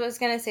I was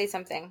gonna say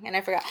something and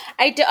I forgot.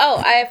 I do.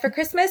 Oh, I for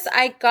Christmas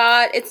I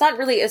got. It's not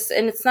really,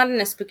 and it's not in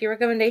a spooky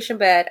recommendation,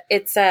 but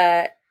it's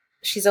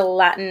she's a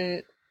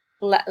Latina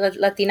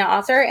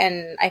author,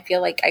 and I feel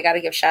like I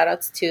gotta give shout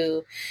outs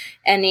to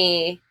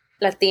any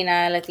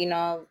Latina,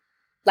 Latino,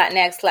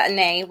 Latinx,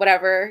 Latine,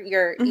 whatever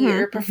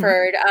your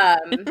preferred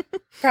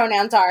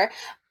pronouns are,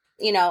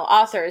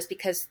 authors,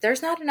 because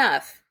there's not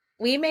enough.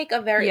 We make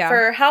a very,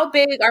 for how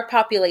big our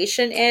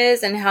population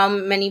is and how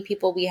many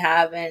people we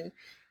have in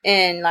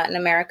Latin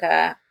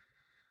America,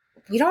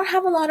 we don't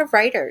have a lot of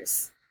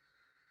writers.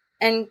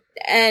 And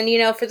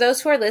for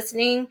those who are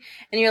listening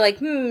and you're like,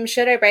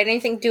 should I write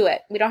anything? Do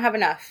it. We don't have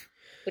enough.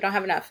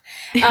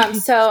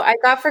 So I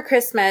got for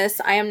Christmas,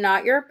 I Am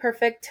Not Your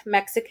Perfect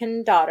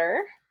Mexican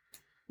Daughter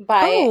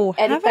by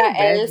Erika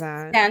L.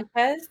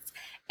 Sanchez.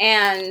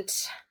 And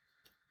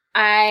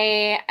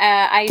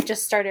I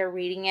just started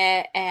reading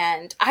it,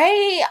 and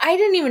I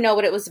didn't even know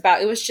what it was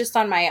about. It was just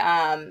on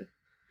my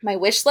my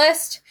wish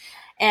list,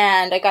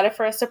 and I got it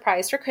for a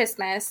surprise for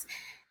Christmas.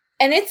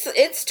 And it's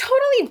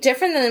totally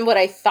different than what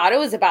I thought it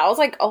was about. I was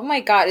like, oh my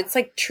god, it's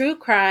like true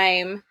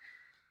crime.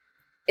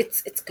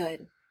 It's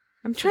good.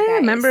 I'm trying to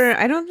remember.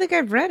 I don't think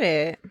I've read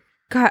it.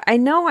 God, I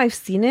know I've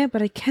seen it,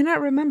 but I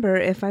cannot remember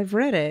if I've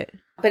read it.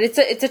 But it's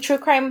a true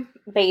crime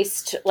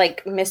based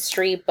like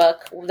mystery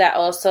book that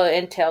also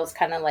entails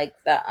kind of like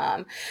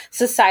the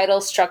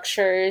societal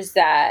structures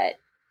that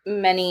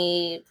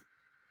many,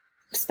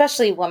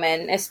 especially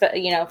women,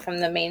 from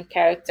the main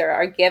character,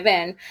 are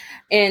given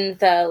in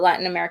the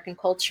Latin American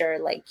culture.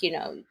 Like,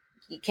 you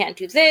can't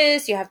do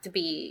this. You have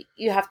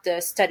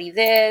to study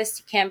this.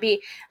 You can't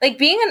be like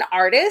being an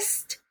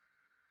artist,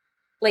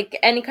 like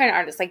any kind of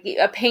artist, like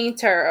a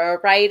painter or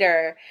a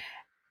writer.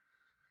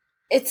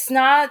 It's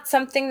not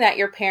something that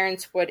your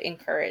parents would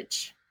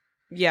encourage.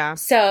 Yeah.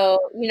 So,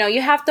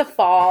 you have to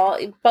fall,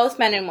 both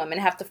men and women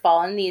have to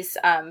fall in these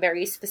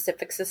very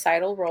specific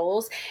societal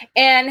roles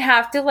and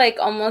have to like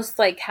almost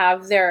like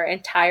have their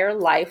entire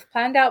life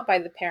planned out by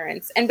the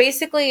parents. And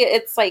basically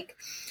it's like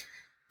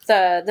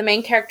the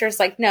main character is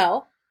like,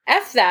 no,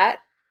 F that.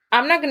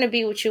 I'm not going to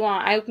be what you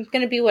want. I'm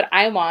going to be what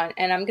I want,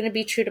 and I'm going to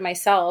be true to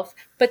myself.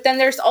 But then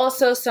there's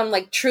also some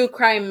like true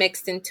crime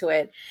mixed into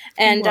it.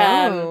 And,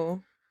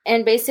 Whoa.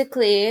 And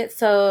basically,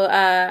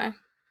 so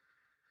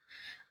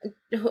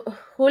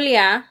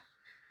Julia,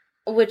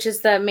 which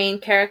is the main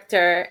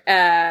character,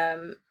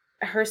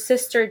 her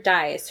sister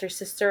dies. Her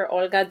sister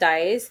Olga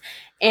dies,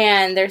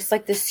 and there's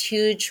like this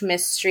huge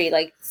mystery.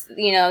 Like,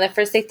 at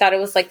first they thought it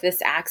was like this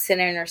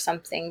accident or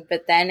something,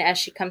 but then as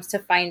she comes to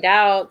find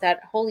out that,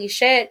 holy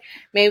shit,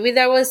 maybe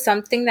there was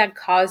something that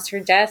caused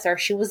her death, or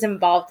she was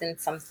involved in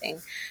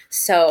something.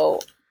 So,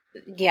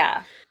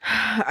 yeah.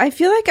 I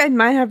feel like I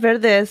might have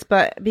read this,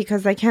 but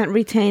because I can't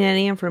retain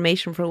any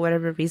information for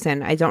whatever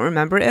reason, I don't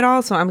remember it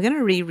all, so I'm going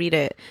to reread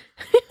it.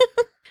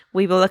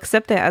 We will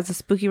accept it as a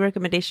spooky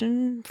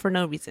recommendation for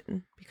no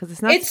reason, because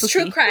it's not It's spooky.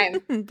 true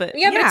crime. But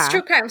it's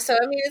true crime, so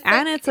I mean,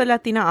 it's a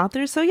Latina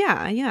author, so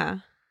yeah.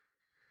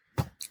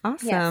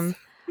 Awesome.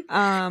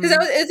 Because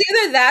it's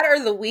either that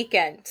or The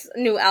Weeknd's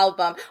new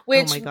album,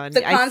 which, oh my god,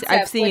 the concept,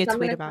 I've seen you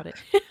tweet about it.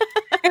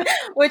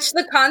 Which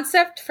the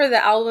concept for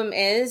the album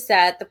is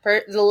that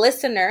the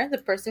listener, the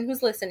person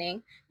who's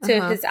listening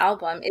to his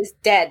album, is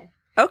dead.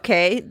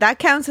 Okay, that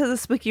counts as a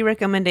spooky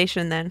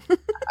recommendation then.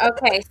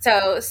 Okay,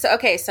 so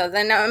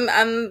then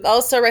I'm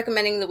also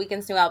recommending The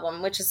Weeknd's new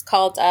album, which is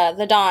called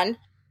The Dawn.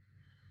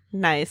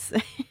 Nice.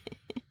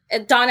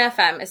 Dawn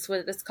FM is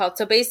what it's called.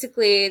 So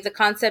basically, the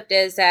concept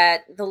is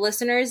that the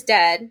listener is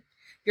dead.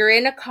 You're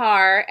in a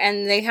car,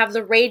 and they have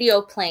the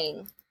radio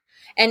playing,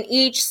 and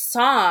each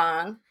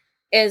song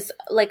is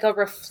like a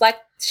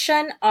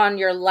reflection on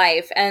your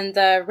life. And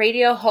the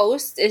radio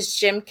host is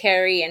Jim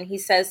Carrey, and he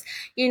says,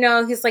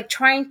 he's like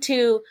trying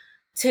to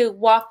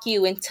walk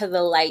you into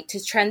the light,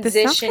 to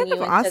transition you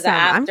into awesome. the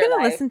afterlife. I'm going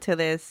to listen to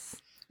this.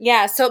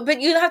 Yeah,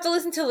 but you have to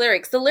listen to the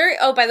lyrics.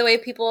 Oh, by the way,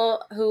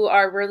 people who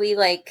are really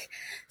like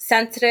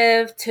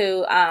sensitive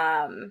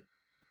to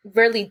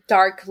really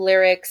dark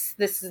lyrics,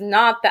 this is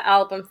not the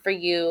album for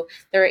you.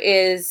 There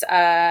is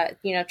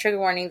trigger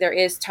warning, there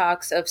is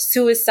talks of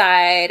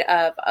suicide,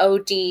 of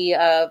OD,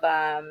 of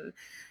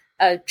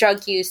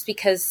drug use,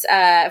 because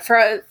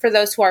for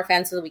those who are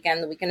fans of The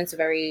Weeknd is a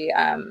very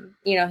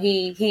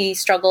he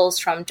struggles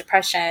from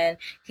depression,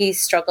 he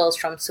struggles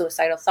from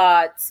suicidal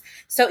thoughts.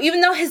 So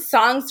even though his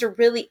songs are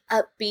really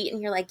upbeat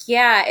and you're like,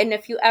 yeah, and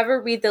if you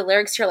ever read the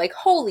lyrics, you're like,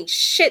 holy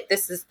shit,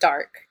 this is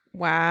dark.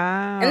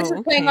 Wow. And this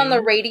is playing on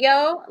the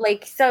radio,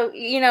 like, so,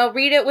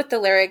 read it with the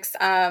lyrics.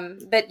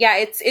 But yeah,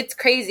 it's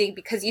crazy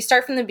because you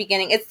start from the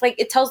beginning. It's like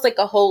it tells like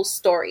a whole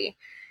story,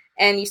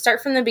 and you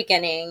start from the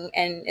beginning,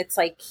 and it's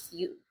like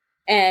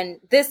and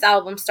this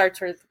album starts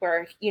with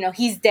where,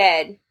 he's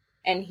dead,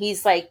 and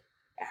he's like,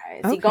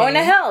 is he going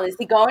to hell? Is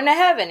he going to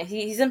heaven?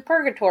 He's in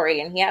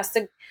purgatory, and he has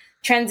to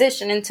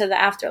transition into the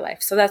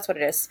afterlife. So that's what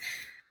it is.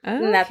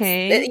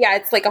 Okay. And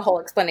it's like a whole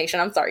explanation.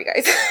 I'm sorry,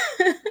 guys.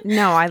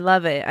 No, I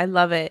love it. I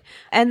love it.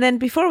 And then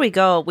before we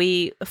go,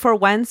 for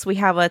once, we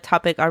have a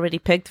topic already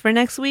picked for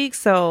next week.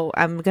 So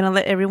I'm going to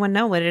let everyone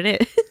know what it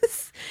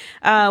is.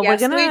 We're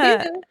going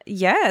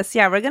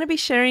to be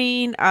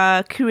sharing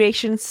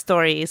creation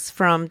stories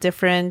from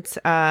different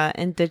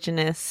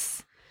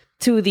indigenous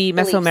to the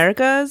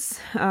Mesoamericas.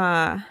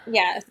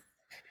 Yes.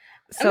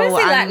 So I'm going to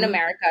say Latin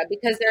America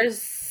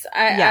because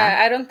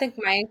I don't think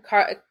mine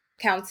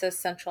counts as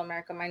Central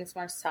America. Mine is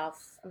more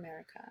South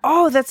America.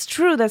 Oh, that's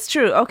true. That's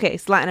true. Okay,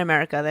 it's Latin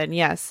America then.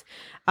 Yes.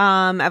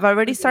 I've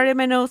already started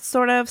my notes,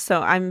 sort of.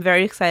 So I'm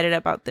very excited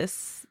about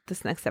this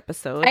next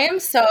episode. I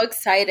am so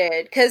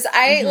excited because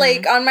I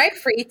like on my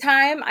free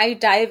time, I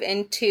dive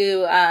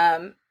into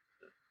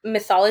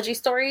mythology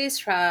stories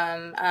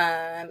from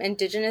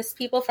indigenous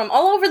people from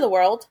all over the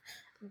world,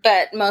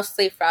 but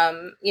mostly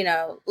from,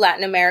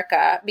 Latin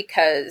America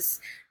because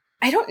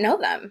I don't know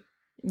them.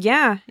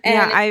 Yeah.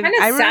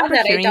 I remember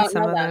hearing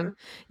some of them.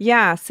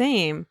 Yeah,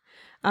 same.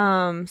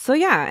 So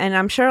yeah, and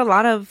I'm sure a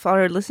lot of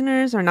our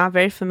listeners are not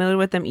very familiar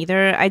with them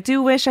either. I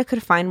do wish I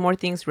could find more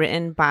things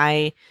written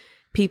by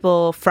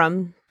people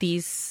from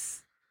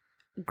these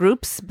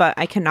groups, but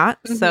I cannot.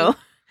 So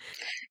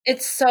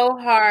it's so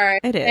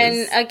hard. It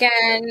is. And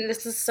again,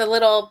 this is a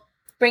little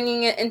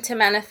bringing it into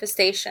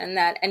manifestation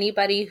that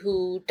anybody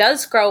who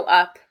does grow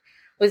up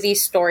with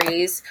these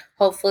stories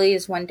hopefully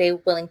is one day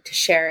willing to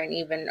share and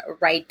even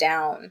write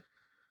down.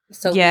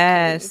 So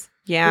yes,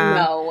 we can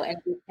know, and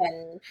we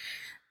can,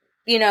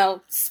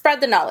 spread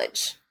the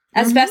knowledge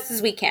as best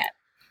as we can.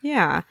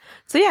 Yeah.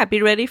 So yeah,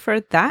 be ready for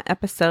that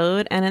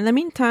episode. And in the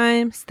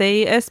meantime,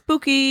 stay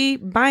spooky.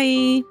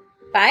 Bye.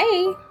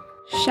 Bye.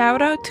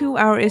 Shout out to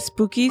our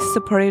spookies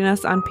supporting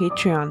us on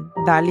Patreon.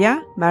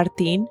 Dalia,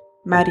 Martin,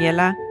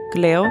 Mariela,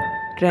 Cleo,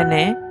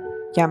 Rene,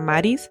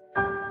 Yamaris,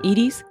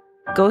 Iris,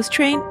 Ghost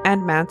Train,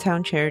 and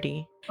Mantown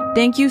Charity.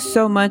 Thank you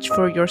so much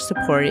for your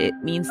support. It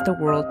means the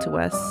world to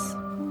us.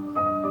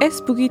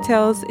 Spooky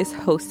Tales is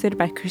hosted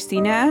by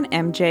Christina and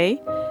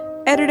MJ,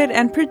 edited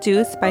and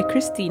produced by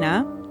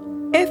Christina.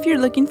 If you're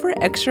looking for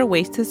extra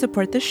ways to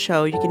support the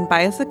show, you can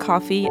buy us a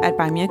coffee at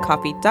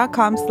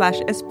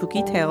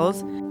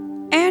buymeacoffee.com/spookytales.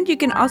 And you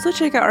can also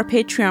check out our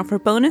Patreon for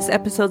bonus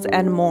episodes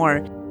and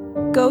more.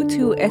 Go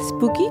to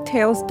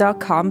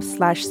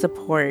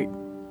spookytales.com/support.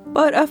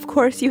 But of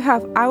course, you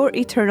have our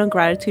eternal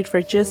gratitude for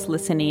just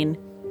listening.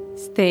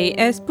 Stay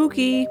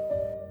spooky.